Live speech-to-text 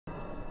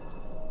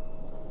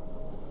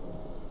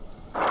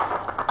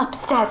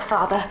Upstairs,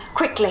 Father.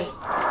 Quickly.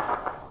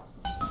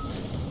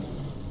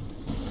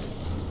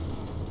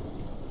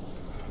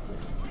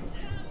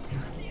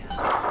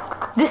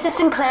 This is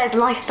Sinclair's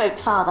lifeboat,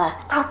 Father.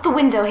 Out the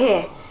window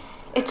here.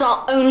 It's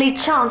our only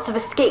chance of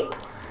escape.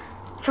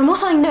 From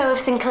what I know of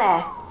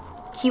Sinclair,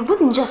 he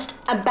wouldn't just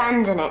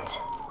abandon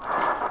it.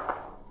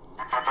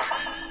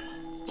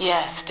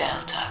 Yes,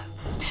 Delta.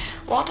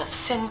 What of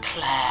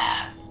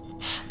Sinclair?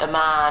 The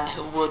man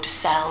who would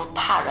sell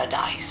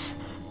paradise.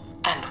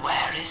 And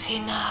where is he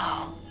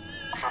now?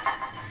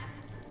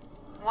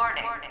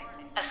 Warning.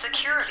 A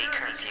security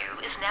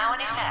curfew is now in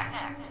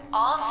effect.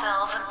 All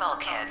cells and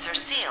bulkheads are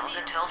sealed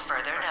until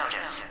further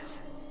notice.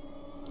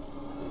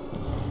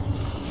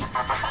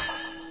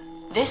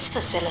 This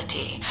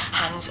facility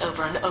hangs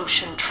over an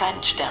ocean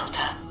trench,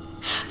 Delta.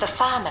 The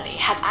family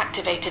has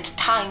activated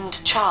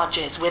timed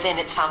charges within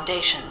its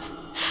foundations.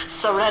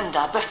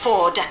 Surrender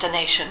before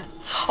detonation,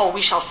 or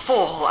we shall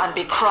fall and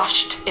be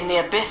crushed in the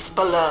abyss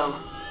below.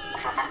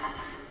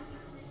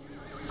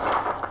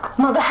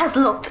 Mother has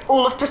locked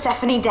all of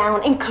Persephone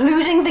down,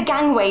 including the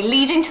gangway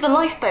leading to the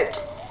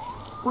lifeboat.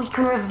 We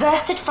can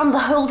reverse it from the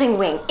holding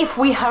wing if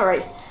we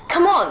hurry.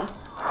 Come on!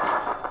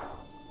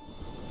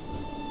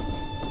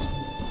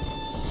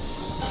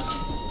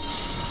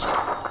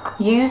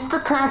 Use the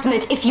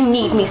plasmid if you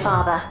need me,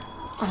 Father.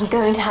 I'm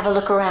going to have a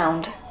look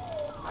around.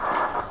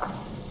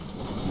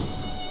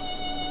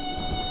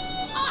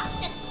 Off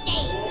the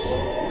stage!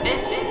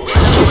 This is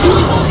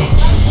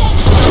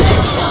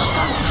Delta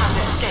has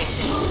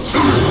escaped.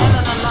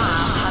 Helena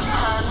Lamb has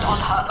turned on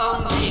her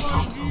own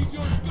people.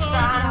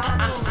 Stand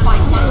and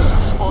fight,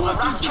 or the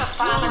Rapture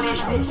family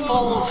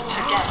falls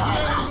together.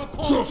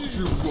 Just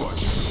you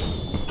watch.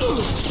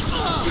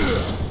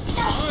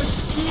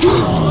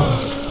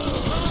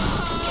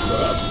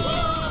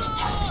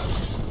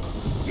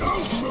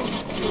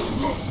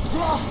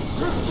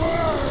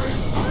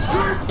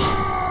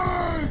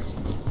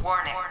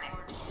 Warning.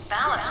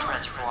 Ballast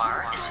reservoir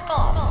is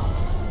full.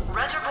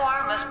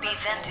 Reservoir must be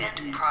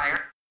vented prior.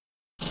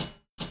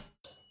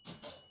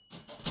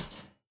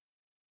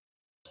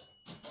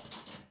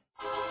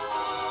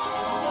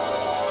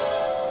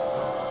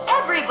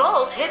 Every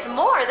bolt hits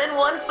more than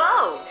one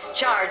foe.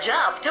 Charge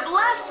up to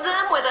blast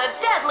them with a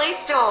deadly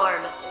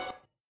storm.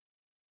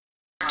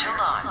 To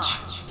launch.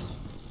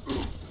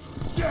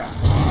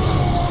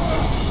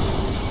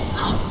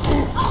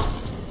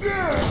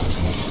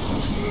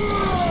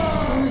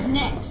 Who's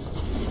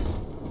next?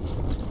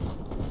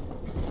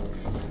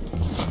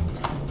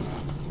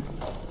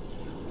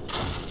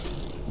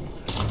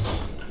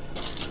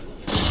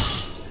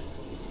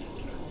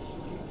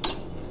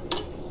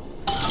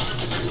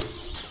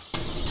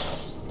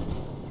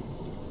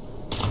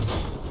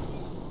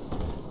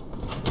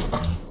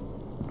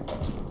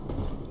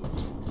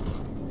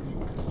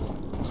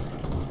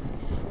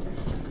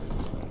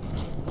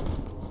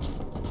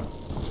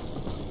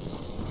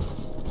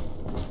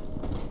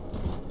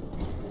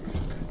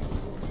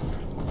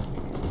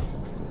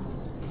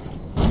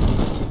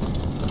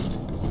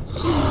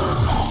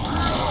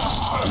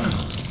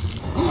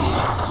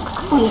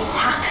 We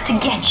have to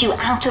get you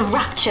out of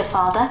Rapture,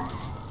 Father.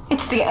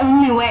 It's the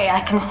only way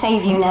I can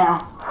save you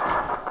now.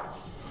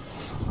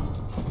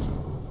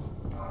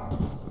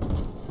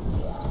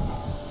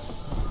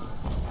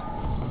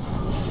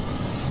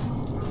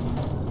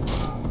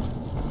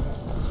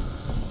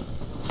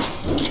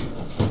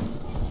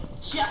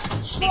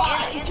 Just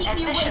try and keep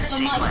me away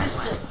from my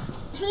sisters.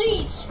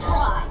 Please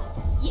try.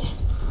 Yes,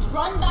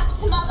 run back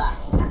to Mother.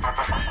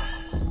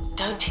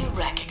 Don't you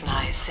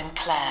recognize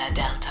Sinclair,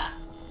 Delta?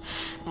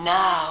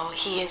 Now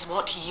he is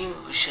what you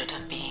should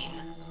have been.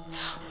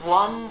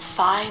 One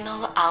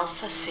final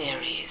Alpha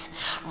series,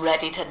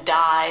 ready to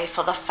die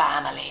for the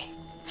family.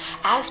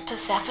 As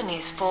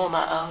Persephone's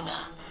former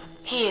owner,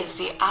 he is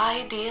the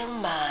ideal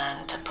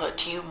man to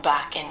put you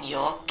back in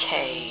your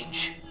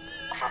cage.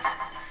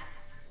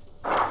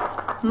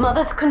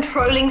 Mother's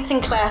controlling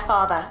Sinclair,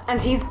 Father,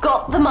 and he's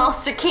got the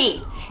master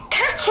key.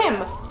 Catch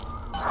him!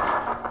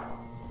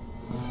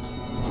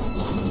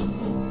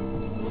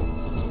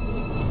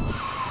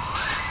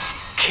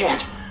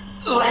 Kid,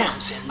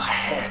 Lamb's in my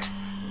head.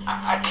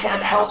 I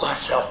can't help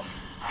myself.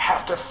 I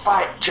have to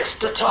fight just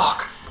to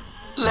talk.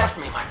 Left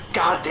me my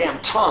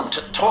goddamn tongue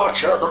to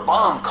torture the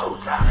bomb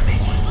codes out of me.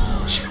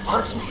 She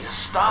wants me to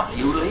stop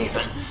you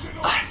leaving.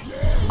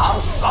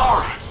 I'm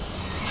sorry.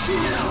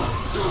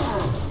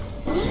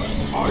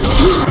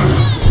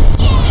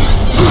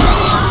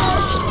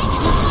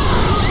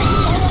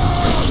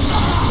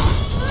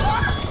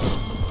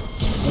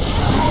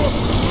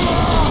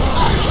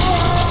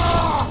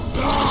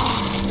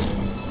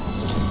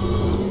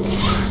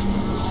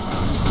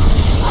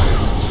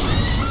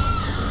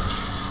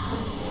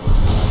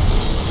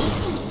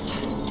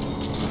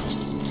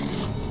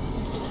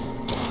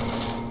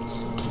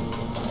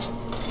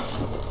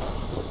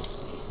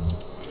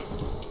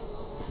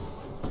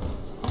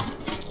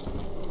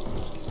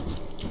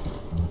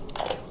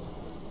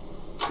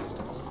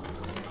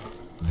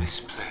 This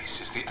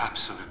place is the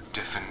absolute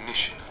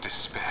definition of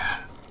despair.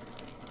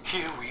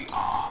 Here we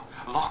are,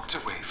 locked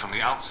away from the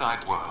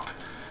outside world,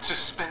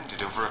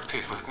 suspended over a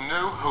pit with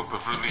no hope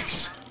of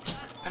release.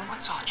 And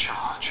what's our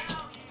charge?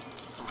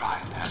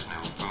 Ryan has no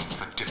room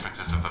for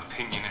differences of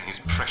opinion in his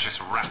precious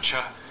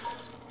rapture.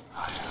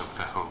 I hope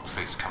the whole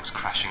place comes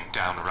crashing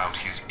down around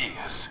his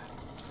ears.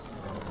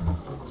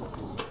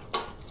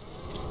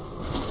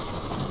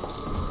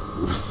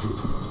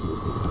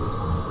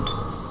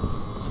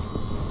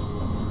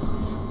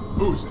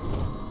 Who's it?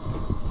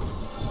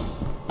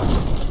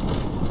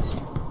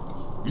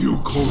 You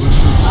call it?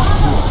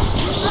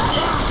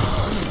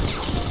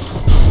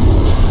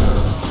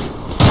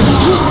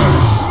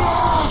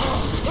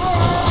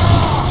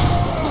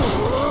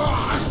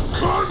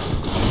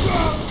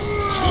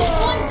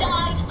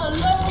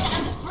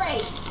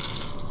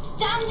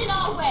 Stand in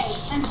our way,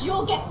 and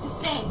you'll get the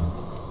same.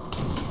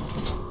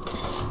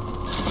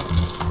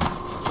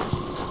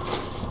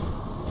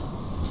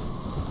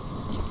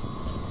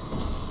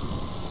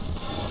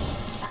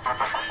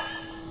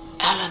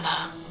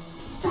 Eleanor,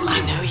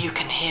 I know you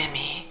can hear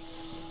me.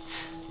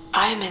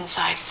 I am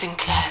inside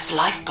Sinclair's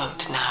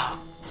lifeboat now.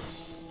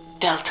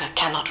 Delta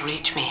cannot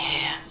reach me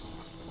here,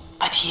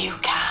 but you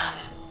can.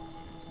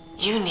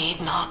 You need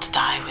not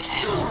die with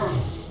him.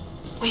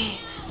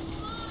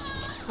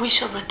 We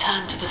shall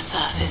return to the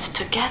surface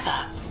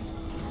together,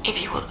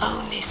 if you will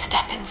only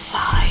step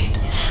inside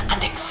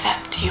and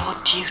accept your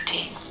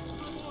duty.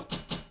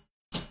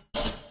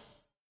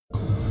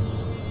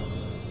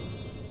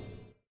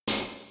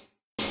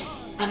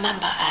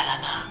 Remember,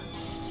 Eleanor,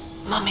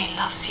 Mummy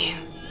loves you.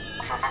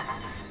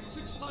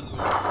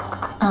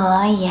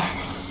 Ah,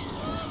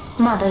 yes.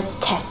 Mother's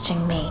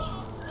testing me.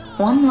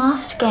 One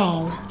last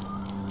game.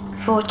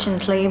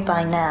 Fortunately,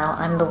 by now,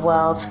 I'm the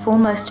world's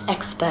foremost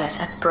expert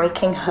at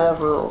breaking her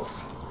rules.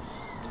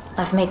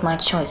 I've made my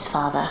choice,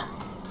 Father,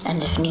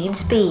 and if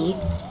needs be,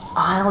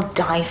 I'll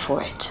die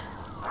for it.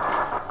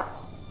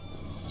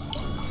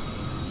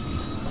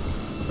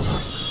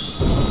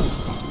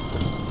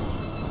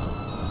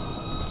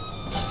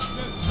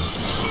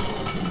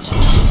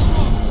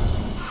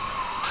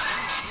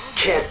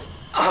 Kid,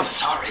 I'm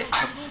sorry.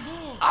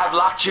 I've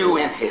locked you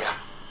in here.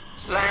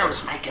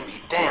 Lamb's making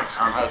me dance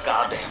on her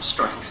goddamn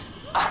strings.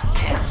 I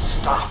can't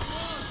stop.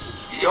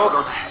 You're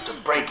gonna have to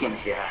break in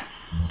here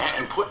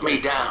and put me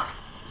down.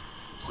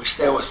 Wish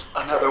there was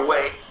another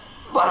way,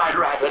 but I'd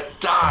rather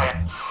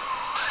die.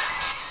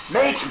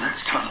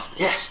 Maintenance tunnel,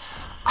 yes,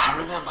 I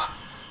remember.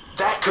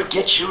 That could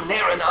get you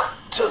near enough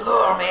to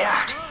lure me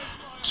out.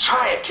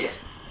 Try it, kid.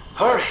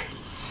 Hurry.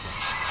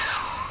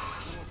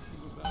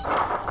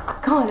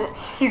 God,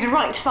 he's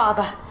right,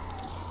 Father.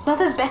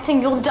 Mother's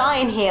betting you'll die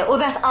in here, or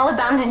that I'll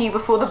abandon you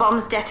before the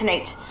bombs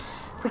detonate.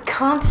 We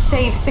can't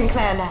save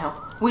Sinclair now.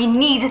 We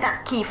need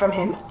that key from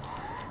him.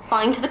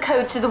 Find the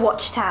code to the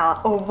watchtower,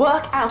 or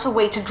work out a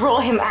way to draw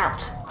him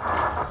out.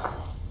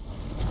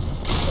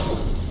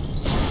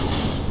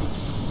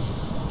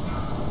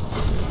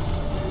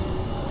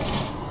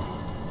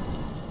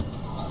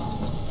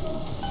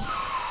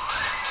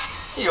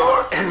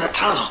 You're in the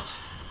tunnel.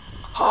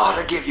 Ought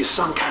to give you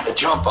some kind of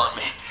jump on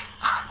me.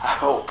 I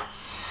hope.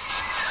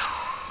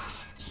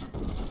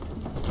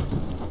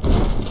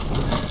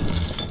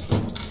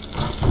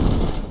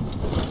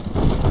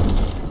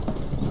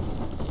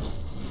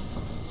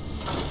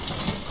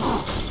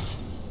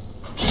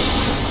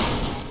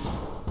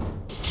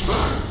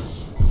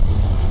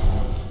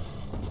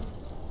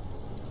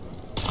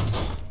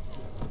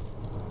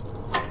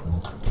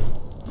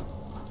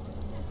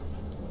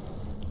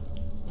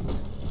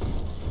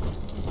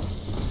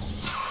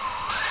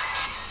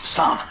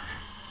 Son,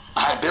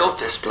 I built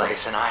this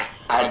place and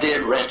I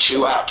did rent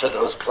you out to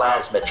those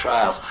plasmid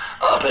trials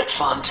up at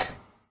Fontaine.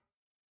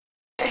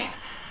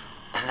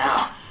 And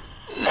now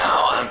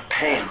I'm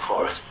paying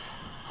for it.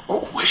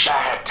 Wish I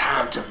had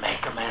time to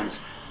make amends.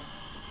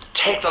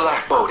 Take the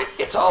lifeboat,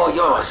 it's all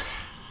yours.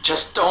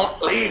 Just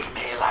don't leave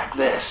me like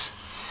this.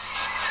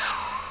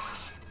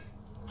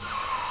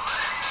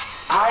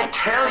 I'd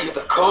tell you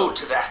the code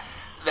to that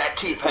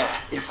keypad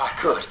if I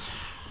could.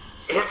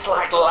 It's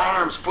like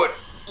Lamb's put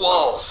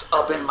walls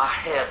up in my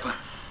head,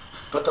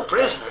 but the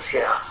prisoners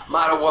here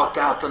might have walked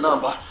out the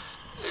number.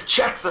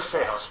 Check the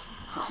cells.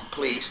 Oh,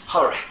 please,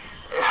 hurry.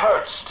 It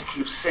hurts to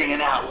keep singing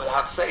out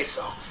without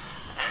say-so.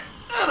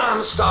 And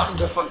I'm starting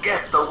to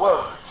forget the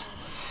words.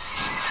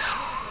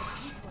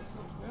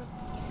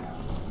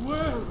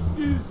 Where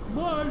is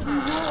my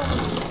reward?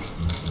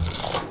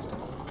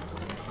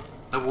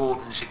 The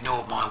warden's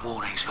ignored my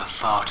warnings for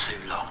far too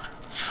long.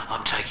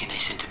 I'm taking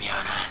this into my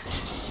own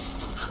hands.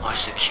 I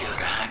secured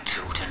a hack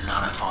tool to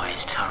nullify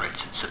his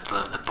turrets and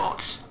subvert the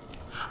bots.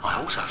 I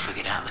also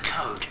figured out the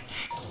code.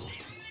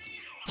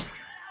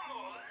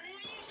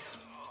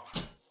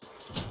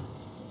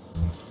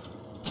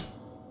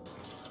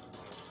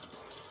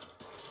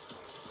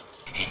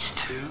 It's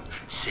 2-6.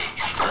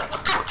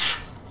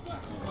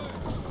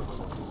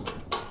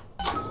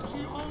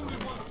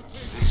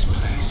 This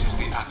place is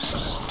the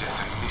absolute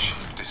definition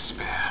of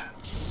despair.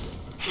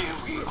 Here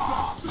we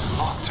are,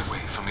 locked away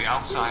from the the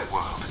outside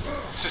world,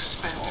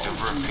 suspended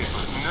over a pit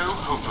with no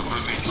hope of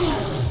release.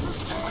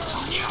 And what's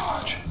our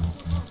charge?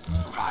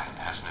 Ryan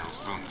has no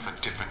room for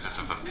differences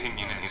of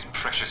opinion in his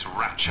precious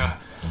rapture.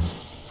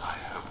 I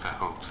hope the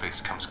whole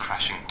place comes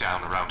crashing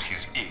down around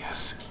his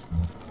ears.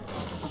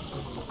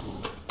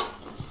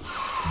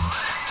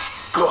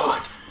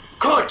 Good.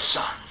 Good,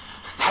 son.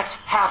 That's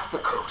half the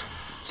code.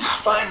 Now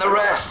find the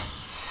rest.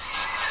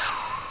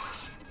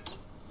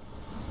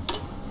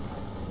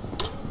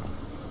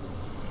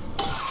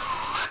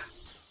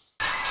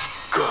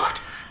 Good.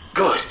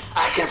 Good.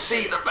 I can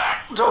see the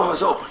back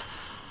door's open.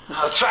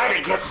 Now try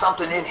to get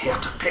something in here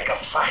to pick a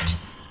fight.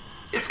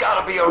 It's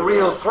gotta be a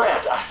real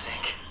threat, I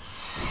think.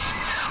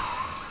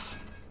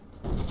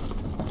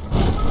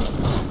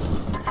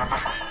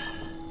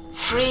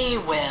 Free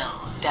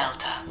will,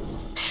 Delta.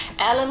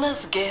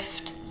 Eleanor's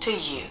gift to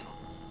you.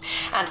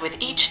 And with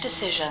each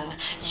decision,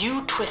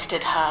 you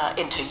twisted her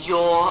into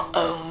your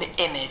own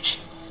image.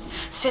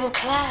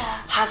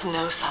 Sinclair has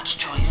no such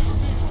choice.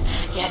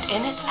 Yet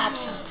in its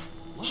absence,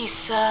 he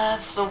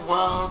serves the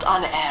world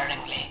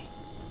unerringly.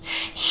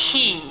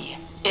 He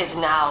is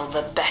now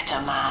the better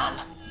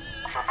man.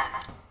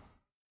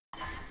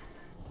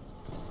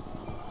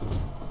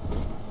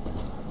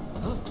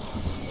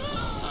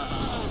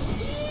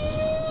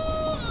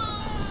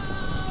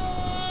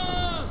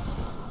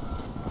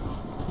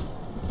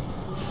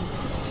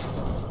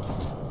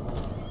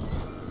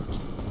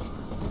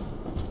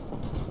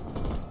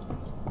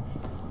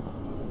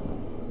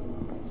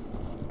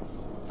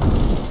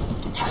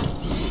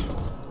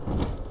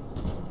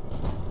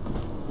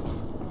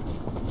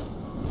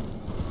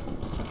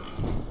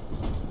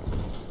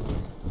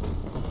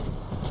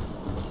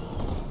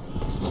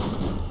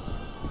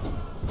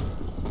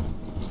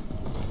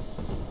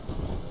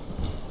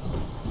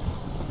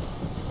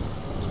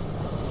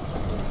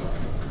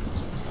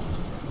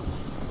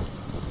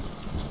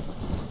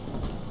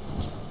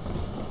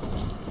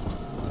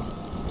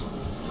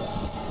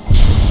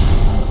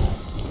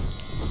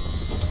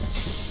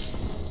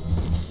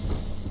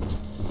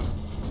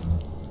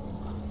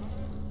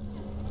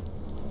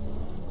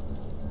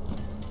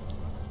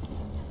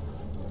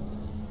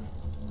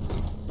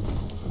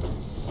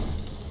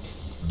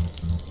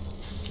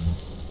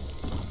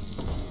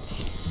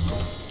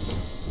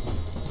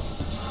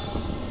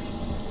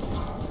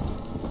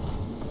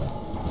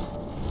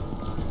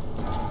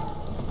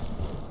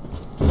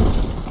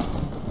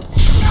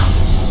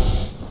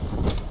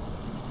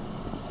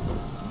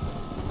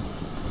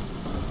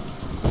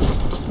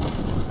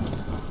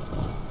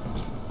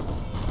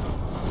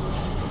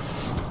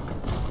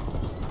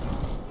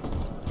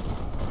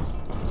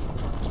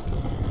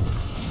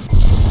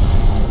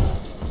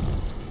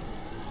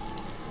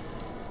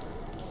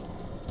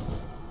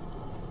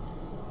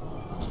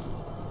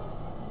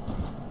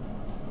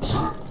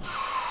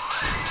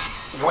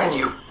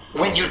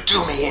 When you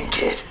do me in,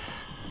 kid,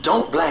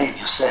 don't blame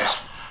yourself.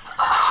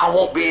 I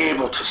won't be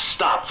able to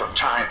stop from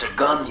trying to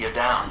gun you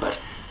down, but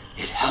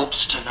it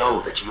helps to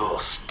know that you'll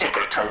stick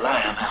it to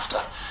lamb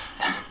after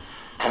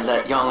and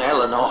let young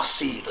Eleanor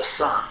see the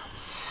sun.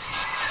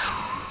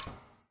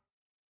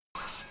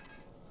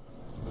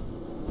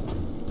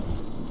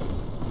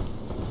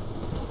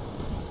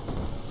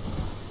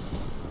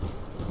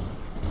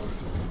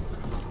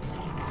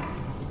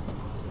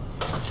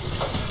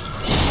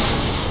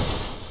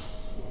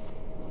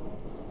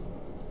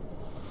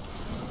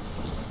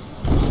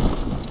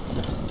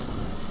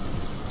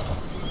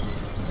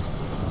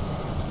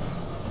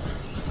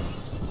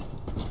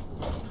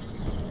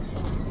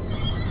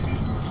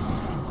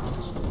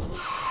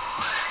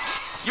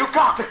 You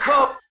got the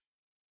code!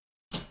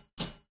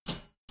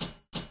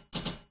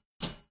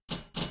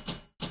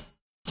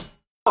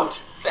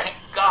 Thank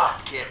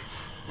God, kid.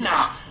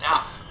 Now,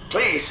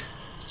 please,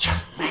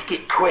 just make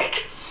it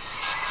quick.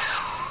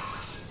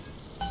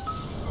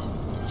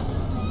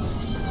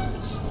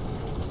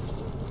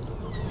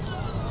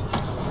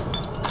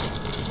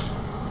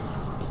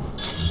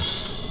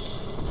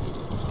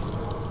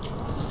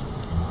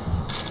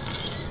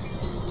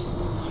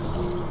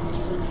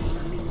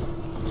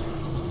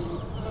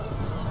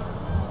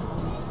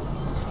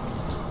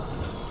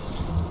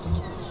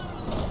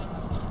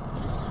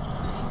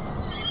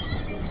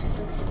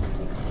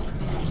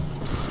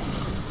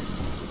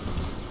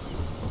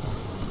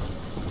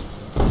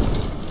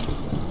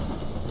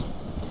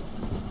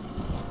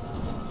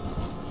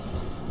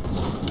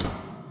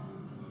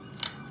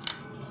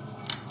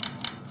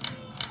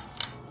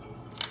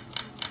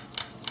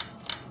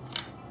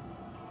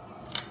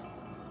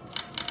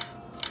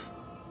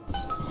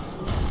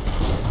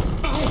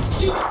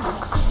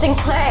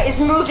 Sinclair is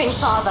moving,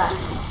 Father.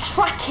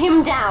 Track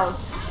him down.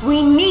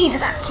 We need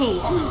that key.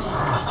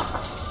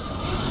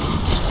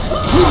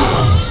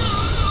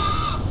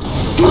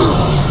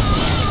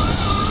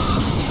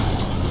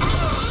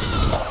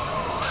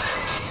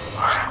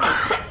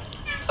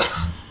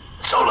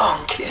 So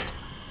long, kid.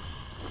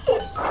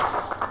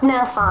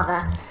 Now,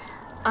 Father,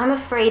 I'm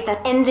afraid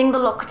that ending the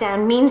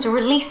lockdown means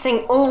releasing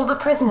all the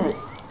prisoners.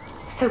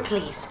 So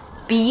please,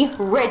 Be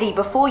ready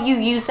before you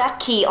use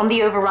that key on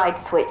the override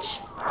switch.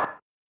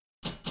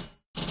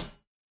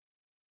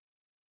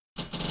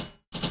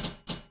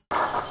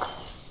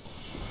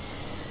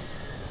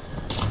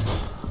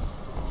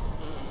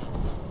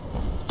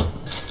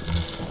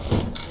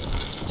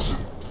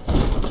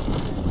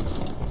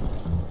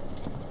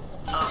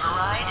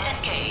 Override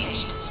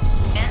engaged.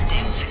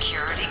 Ending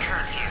security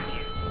curfew.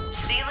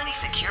 Sealing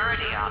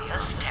security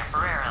office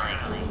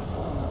temporarily.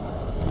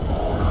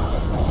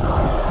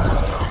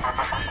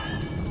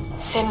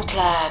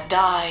 Sinclair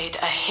died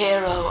a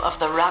hero of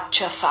the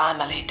Rapture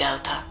family,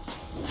 Delta.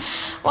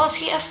 Was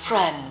he a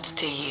friend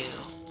to you,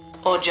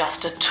 or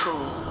just a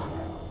tool?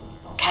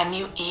 Can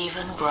you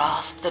even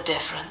grasp the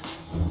difference?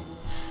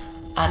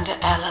 And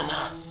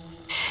Eleanor,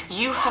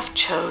 you have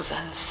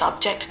chosen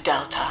Subject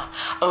Delta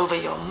over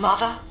your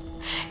mother,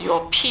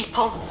 your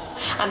people,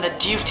 and the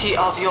duty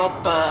of your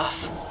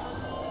birth.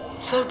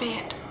 So be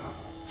it.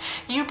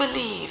 You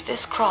believe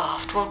this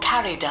craft will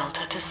carry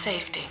Delta to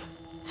safety,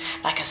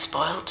 like a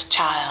spoilt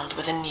child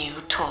with a new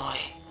toy.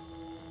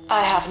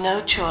 I have no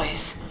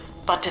choice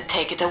but to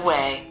take it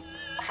away.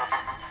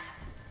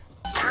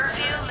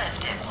 Curfew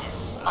lifted.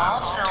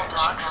 All cell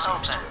blocks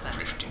open.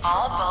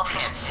 All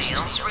bulkhead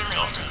seals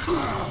released.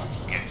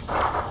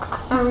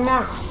 Oh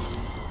no.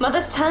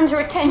 Mother's turned her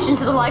attention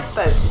to the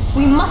lifeboat.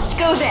 We must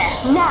go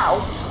there,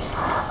 now!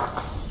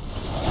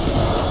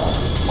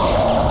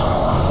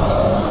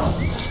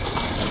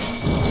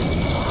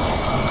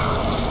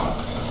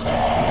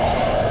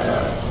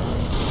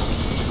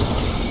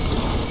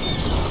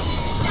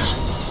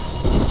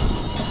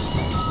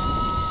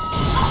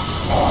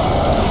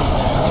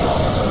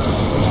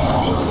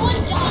 This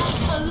one died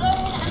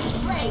alone and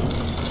afraid.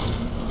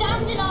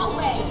 Stand in our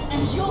way,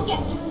 and you'll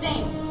get the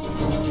same.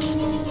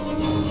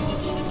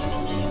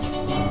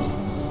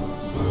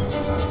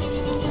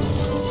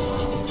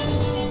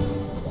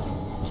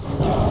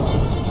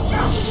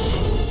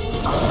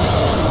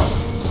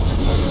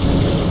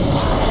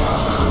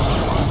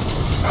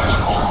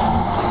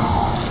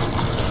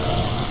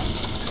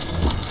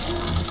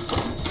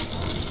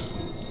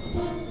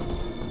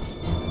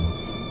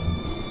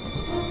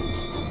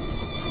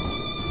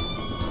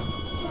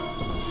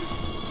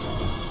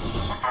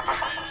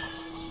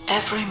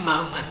 Every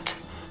moment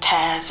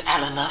tears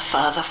Eleanor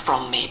further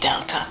from me,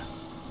 Delta.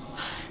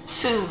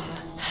 Soon,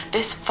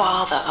 this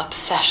father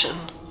obsession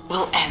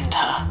will end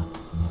her.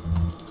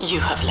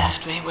 You have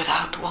left me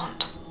without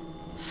want.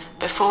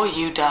 Before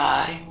you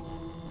die,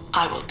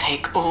 I will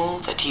take all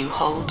that you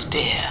hold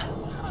dear.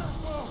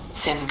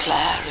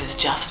 Sinclair is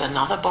just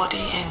another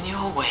body in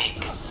your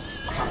wake.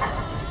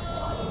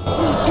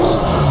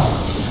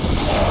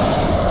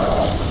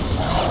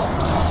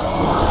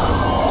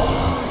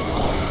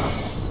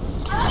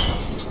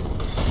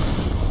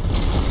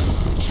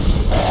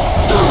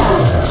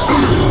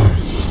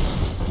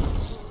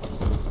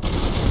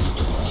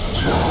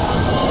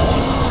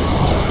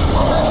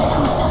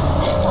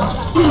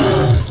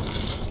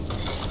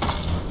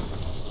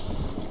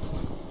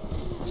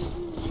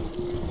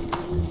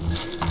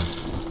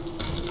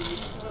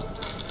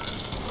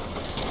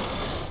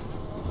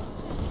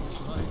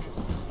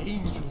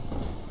 Angel,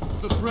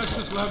 the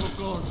precious Lamb of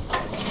God.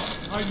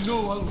 I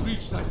know I'll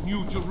reach that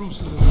new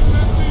Jerusalem.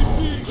 Let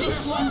me be.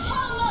 This one,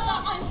 tell Mother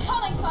I'm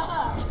coming for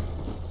her.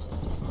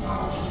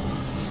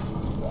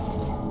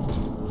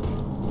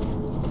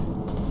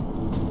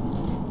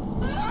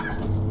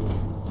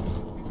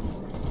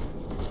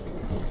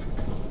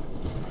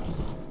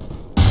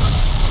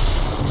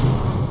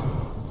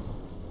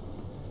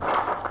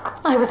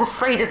 I was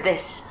afraid of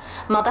this.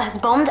 Mother has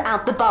bombed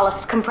out the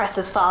ballast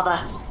compressors,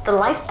 Father. The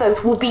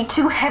lifeboat will be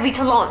too heavy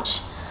to launch.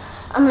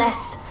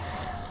 Unless...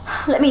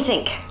 let me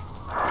think.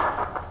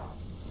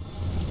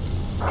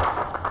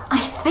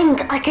 I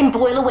think I can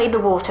boil away the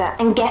water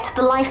and get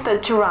the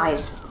lifeboat to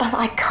rise, but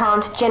I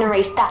can't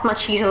generate that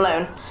much heat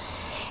alone.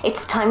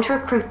 It's time to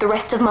recruit the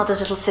rest of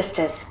Mother's little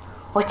sisters.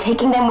 We're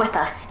taking them with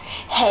us.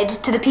 Head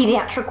to the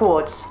pediatric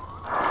wards.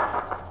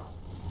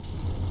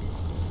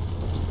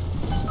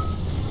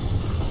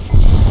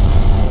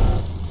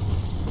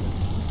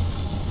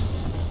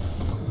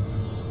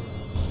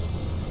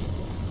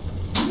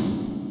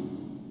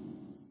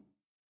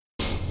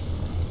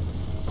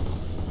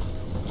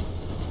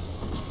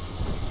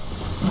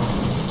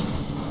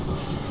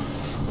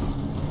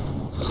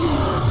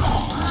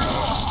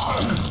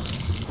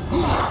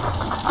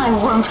 I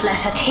won't let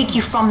her take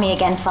you from me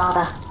again,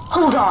 Father.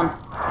 Hold on.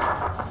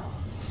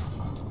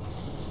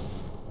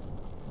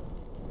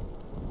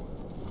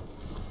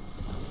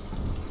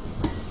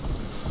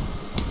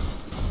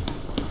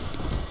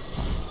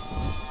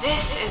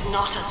 This is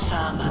not a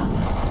sermon.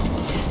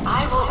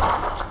 I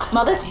will...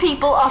 Mother's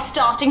people are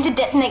starting to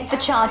detonate the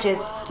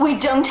charges. We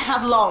don't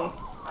have long.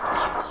 You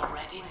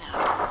already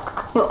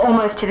know. We're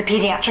almost to the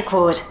pediatric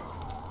ward.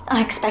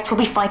 I expect we'll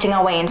be fighting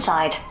our way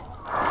inside.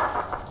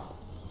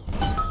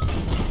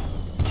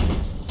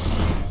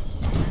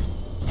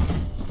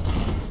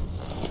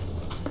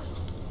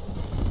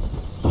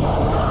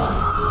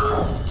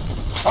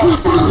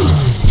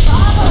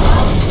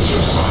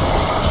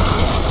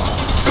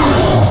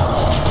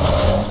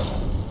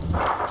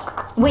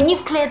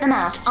 clear them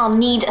out, I'll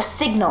need a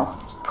signal.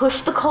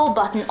 Push the call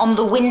button on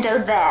the window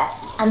there,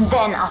 and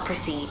then I'll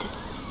proceed.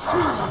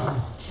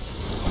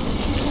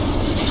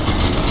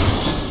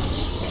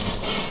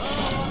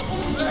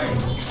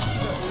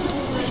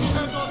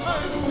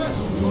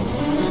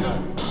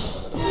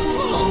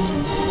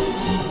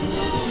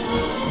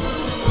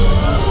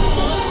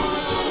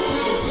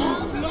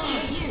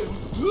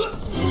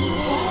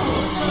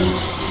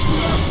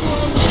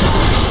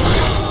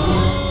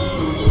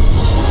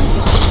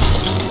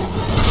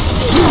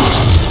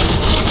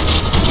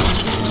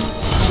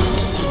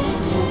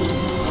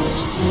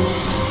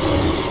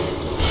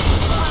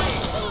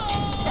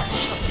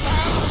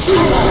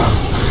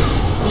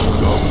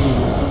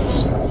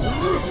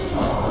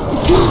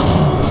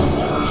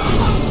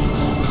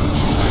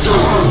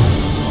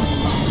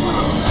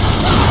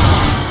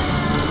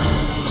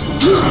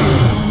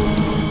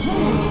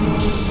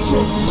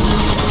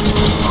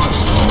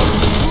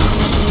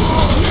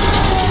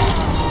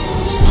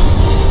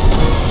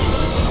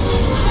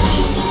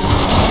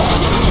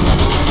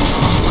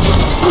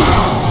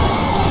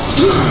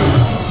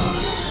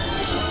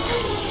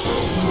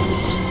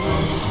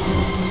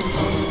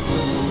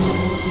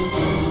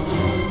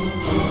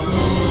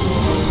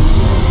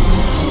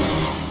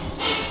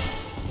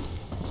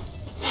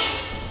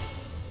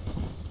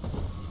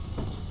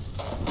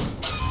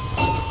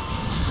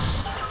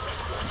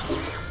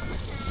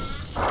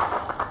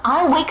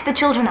 I'll wake the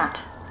children up.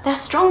 They're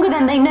stronger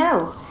than they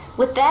know.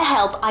 With their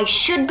help, I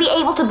should be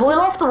able to boil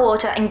off the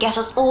water and get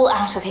us all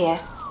out of here.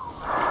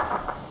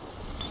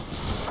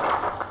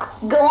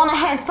 Go on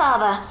ahead,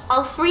 Father.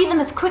 I'll free them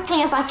as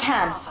quickly as I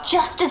can,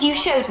 just as you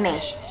showed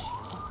me.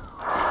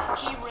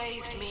 He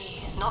raised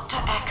me not to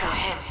echo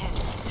him,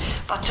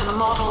 but to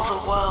model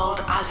the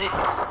world as it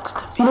ought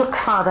to be. Look,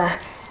 Father,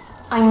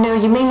 I know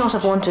you may not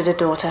have wanted a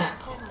daughter,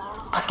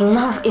 but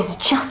love is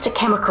just a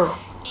chemical.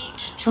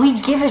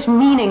 We give it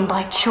meaning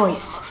by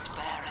choice.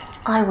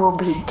 I will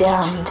be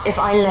damned if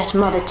I let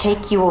Mother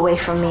take you away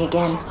from me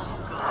again.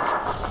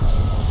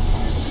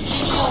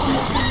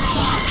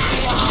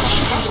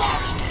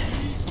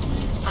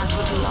 And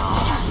would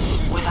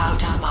laugh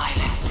without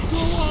smiling. Go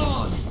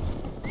on!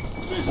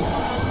 This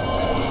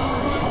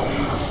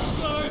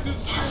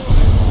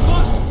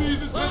must be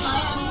the My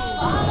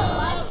father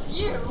likes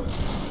you.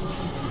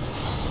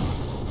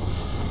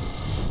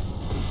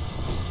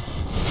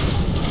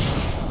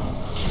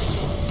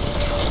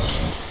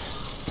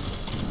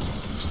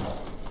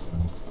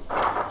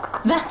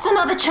 That's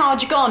another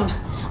charge gone.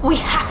 We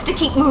have to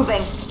keep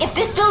moving. If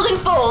this building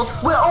falls,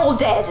 we're all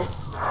dead.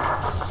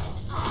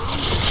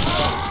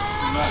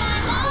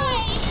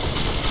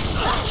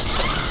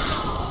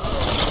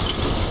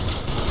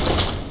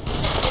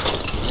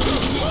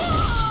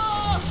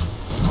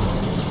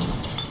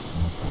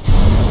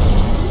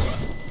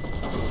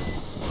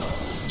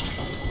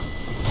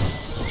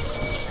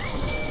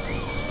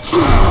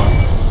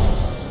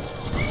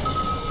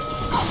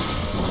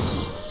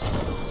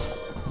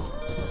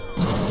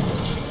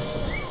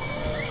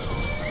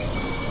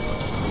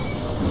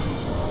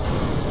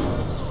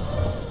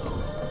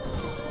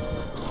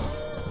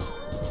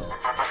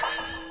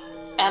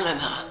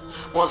 Eleanor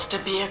was to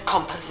be a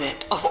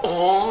composite of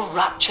all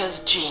Rapture's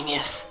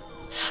genius,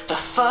 the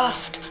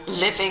first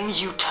living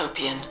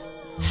utopian,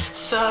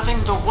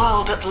 serving the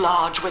world at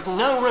large with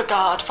no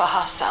regard for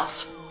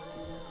herself.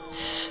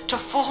 To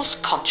force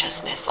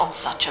consciousness on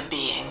such a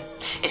being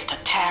is to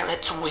tear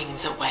its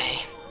wings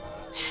away.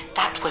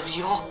 That was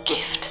your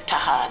gift to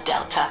her,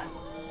 Delta,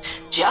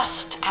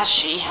 just as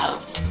she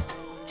hoped.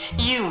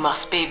 You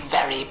must be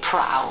very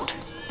proud.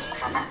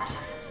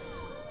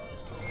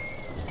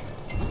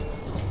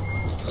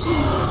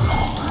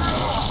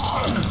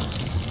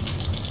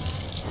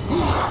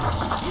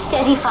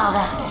 Steady,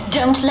 Father.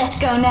 Don't let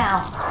go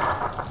now.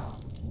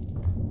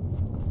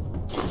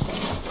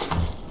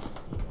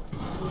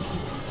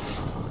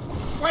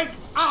 Wake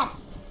up!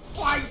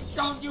 Why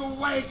don't you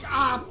wake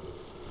up?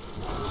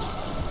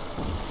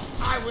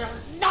 I will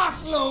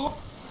not lose!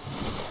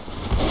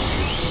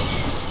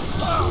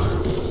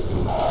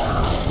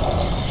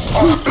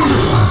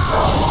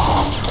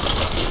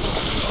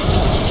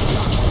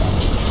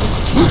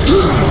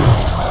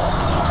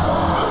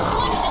 This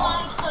one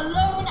died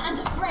alone and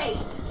afraid.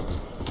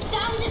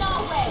 Stand in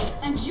our way,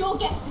 and you'll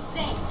get the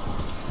same.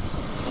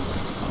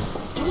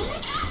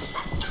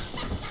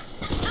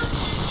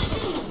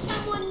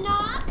 Someone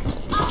knock?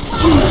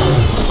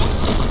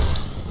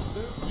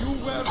 You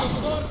wear the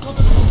mark of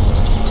the...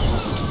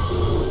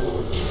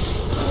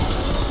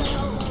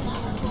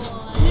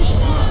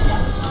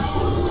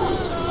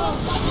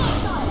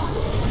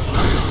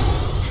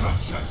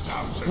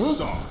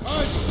 I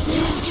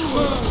speak to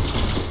her!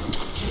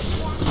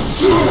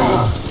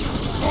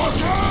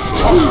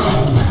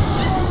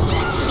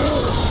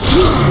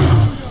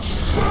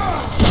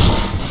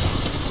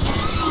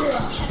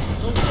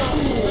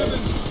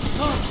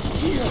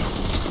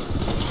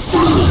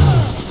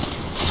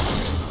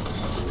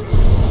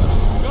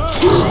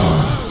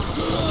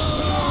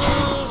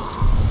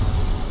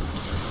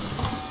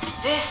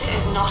 This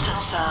is not a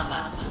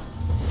sermon.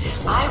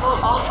 I will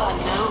offer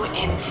no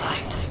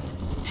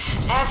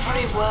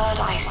Every word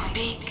I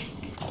speak.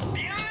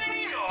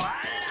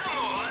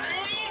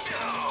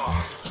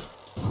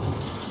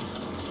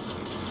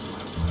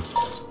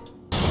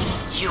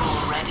 You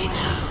already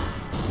know.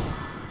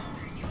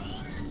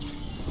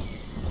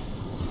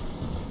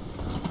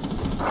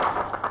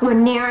 We're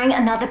nearing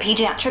another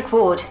pediatric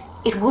ward.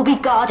 It will be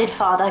guarded,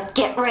 Father.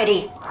 Get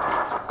ready.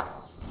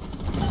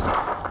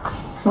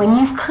 When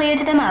you've cleared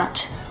them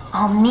out,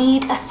 I'll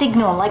need a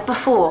signal like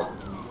before.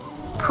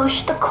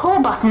 Push the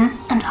call button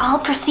and I'll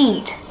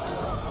proceed.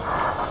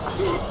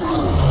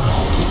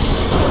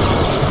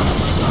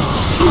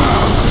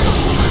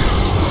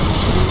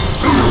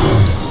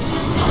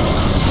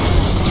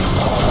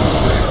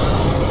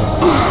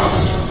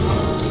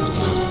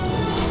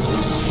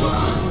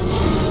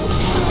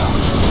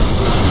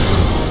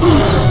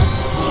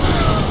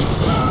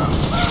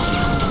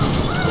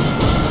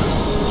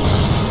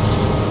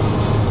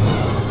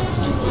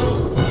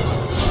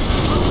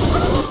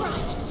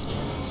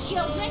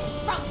 Children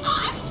from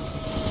us?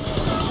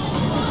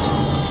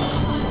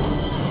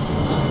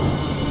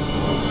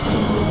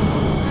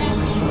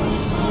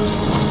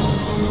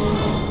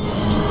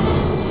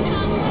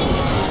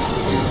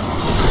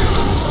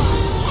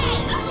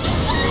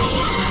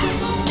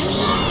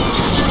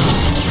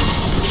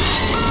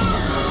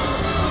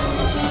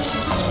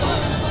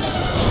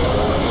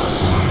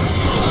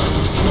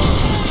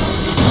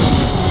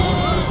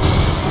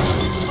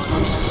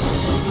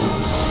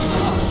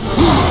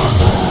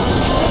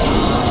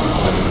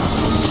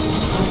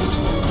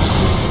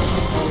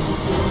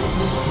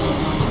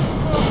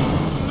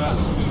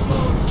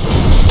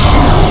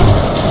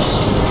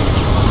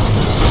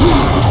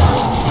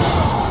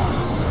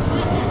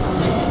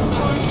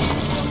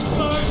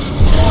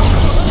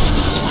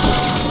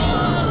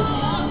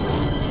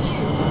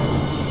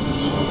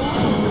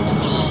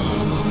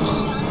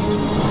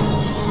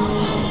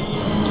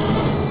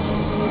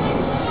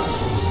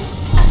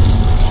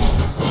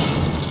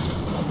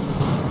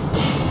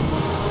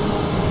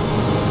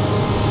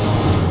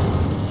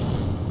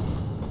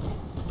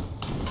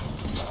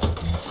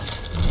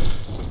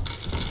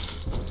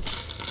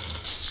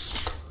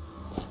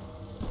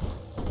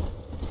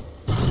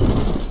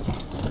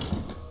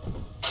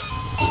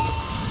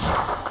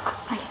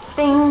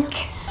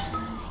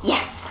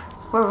 Yes,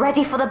 we're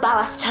ready for the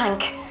ballast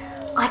tank.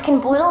 I can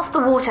boil off the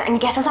water and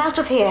get us out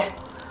of here.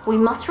 We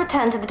must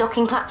return to the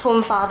docking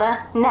platform,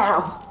 Father,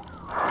 now.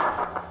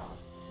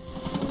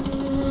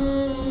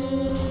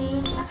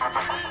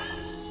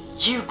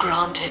 You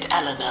granted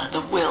Eleanor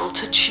the will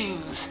to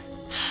choose,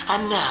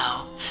 and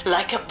now,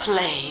 like a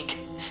plague,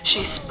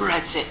 she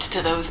spreads it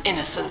to those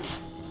innocents.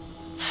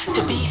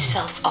 To be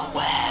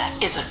self-aware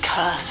is a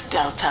curse,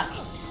 Delta.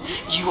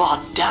 You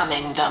are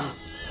damning them.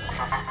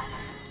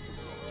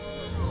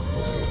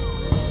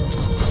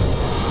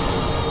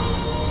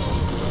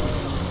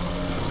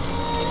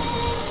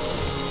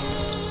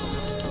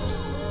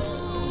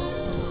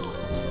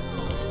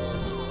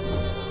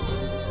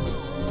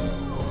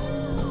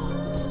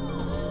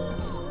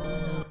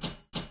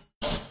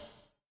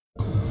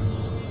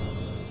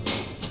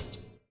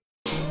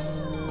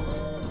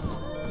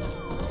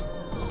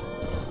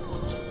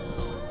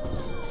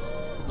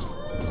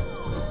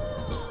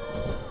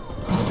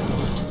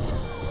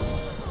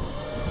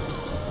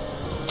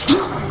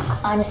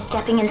 I'm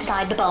stepping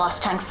inside the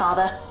ballast tank,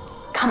 Father.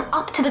 Come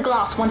up to the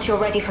glass once you're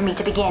ready for me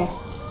to begin.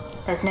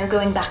 There's no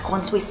going back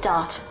once we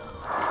start.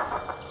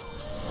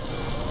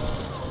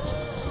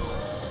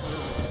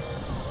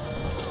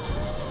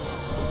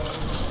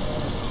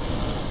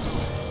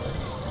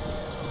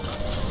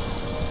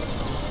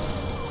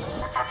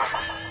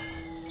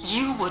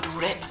 You would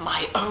rip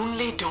my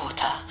only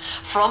daughter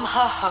from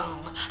her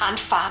home and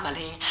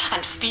family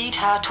and feed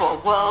her to a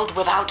world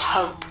without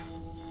hope.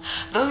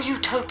 Though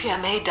Utopia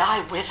may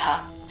die with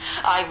her,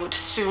 I would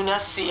sooner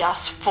see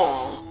us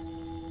fall.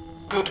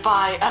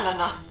 Goodbye,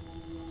 Eleanor.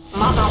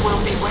 Mother will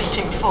be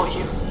waiting for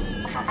you.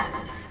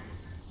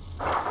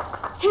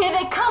 Here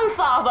they come,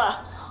 Father!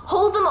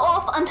 Hold them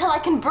off until I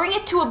can bring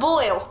it to a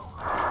boil.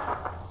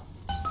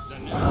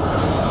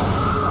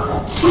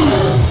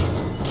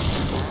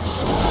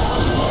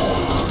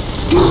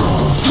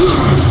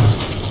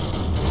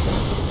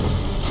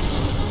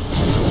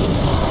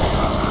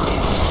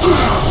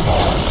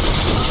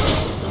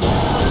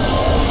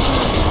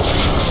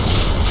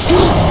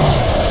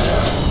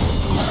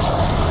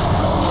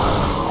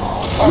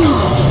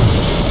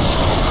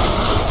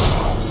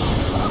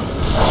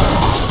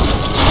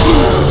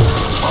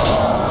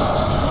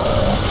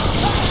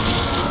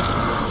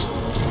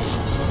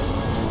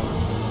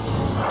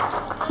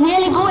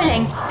 Nearly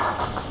boiling.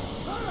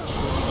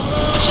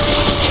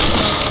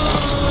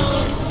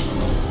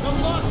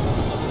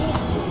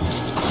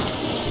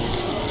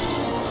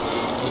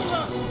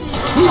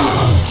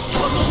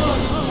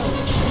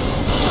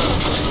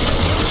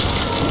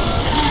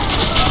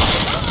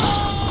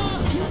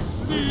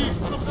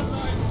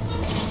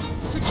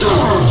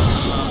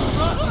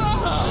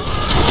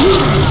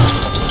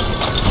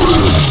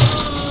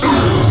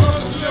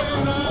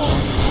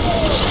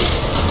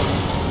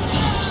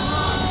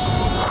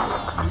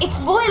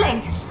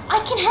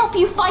 help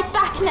you fight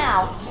back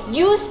now.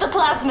 Use the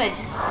plasmid.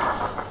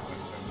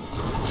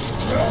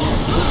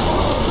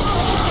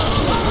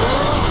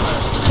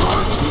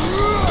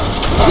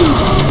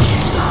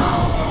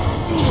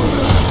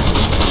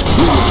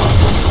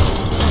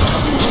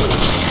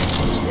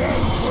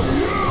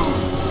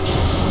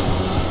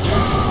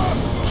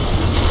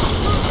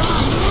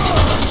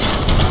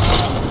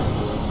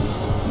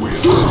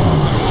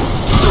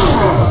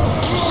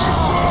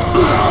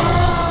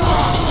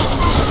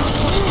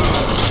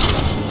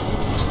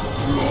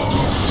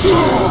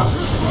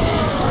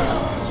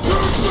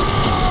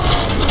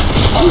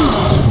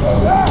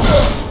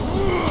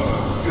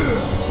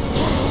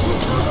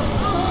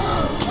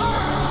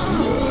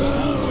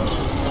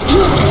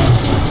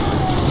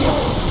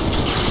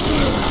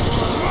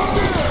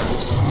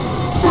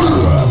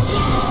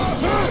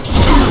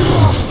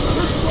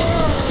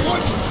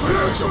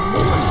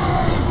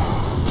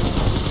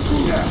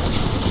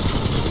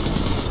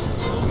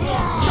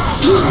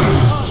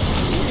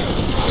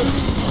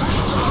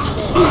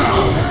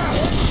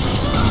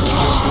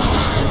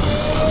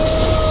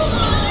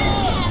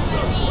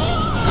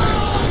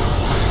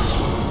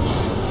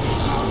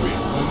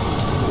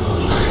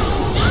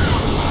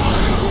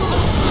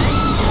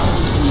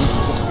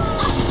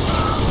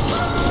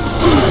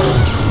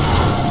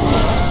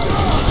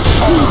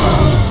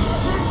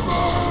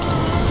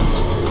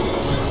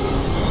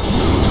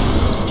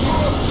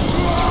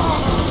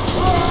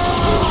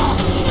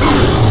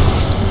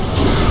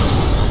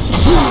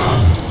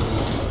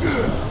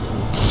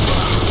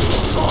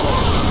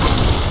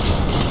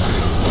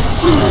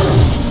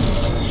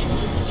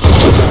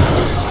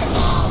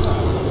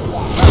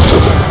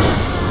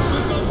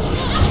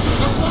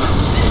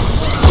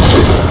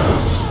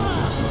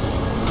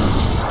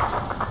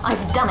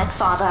 I've done it,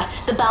 Father.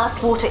 The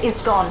ballast water is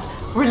gone.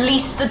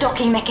 Release the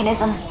docking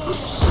mechanism.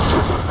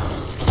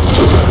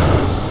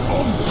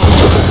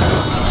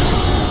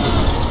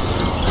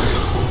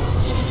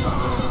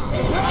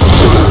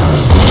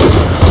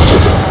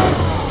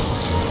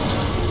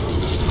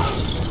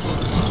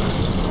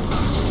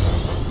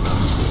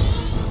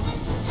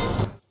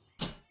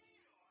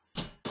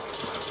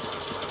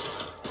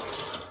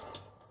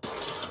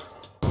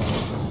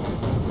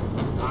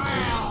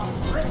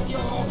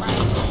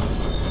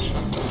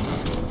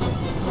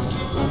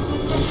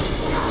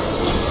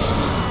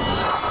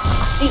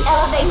 The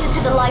elevator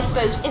to the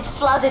lifeboat is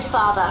flooded,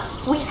 Father.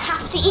 We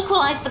have to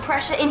equalize the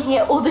pressure in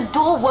here or the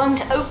door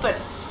won't open.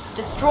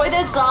 Destroy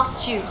those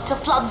glass tubes to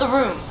flood the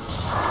room.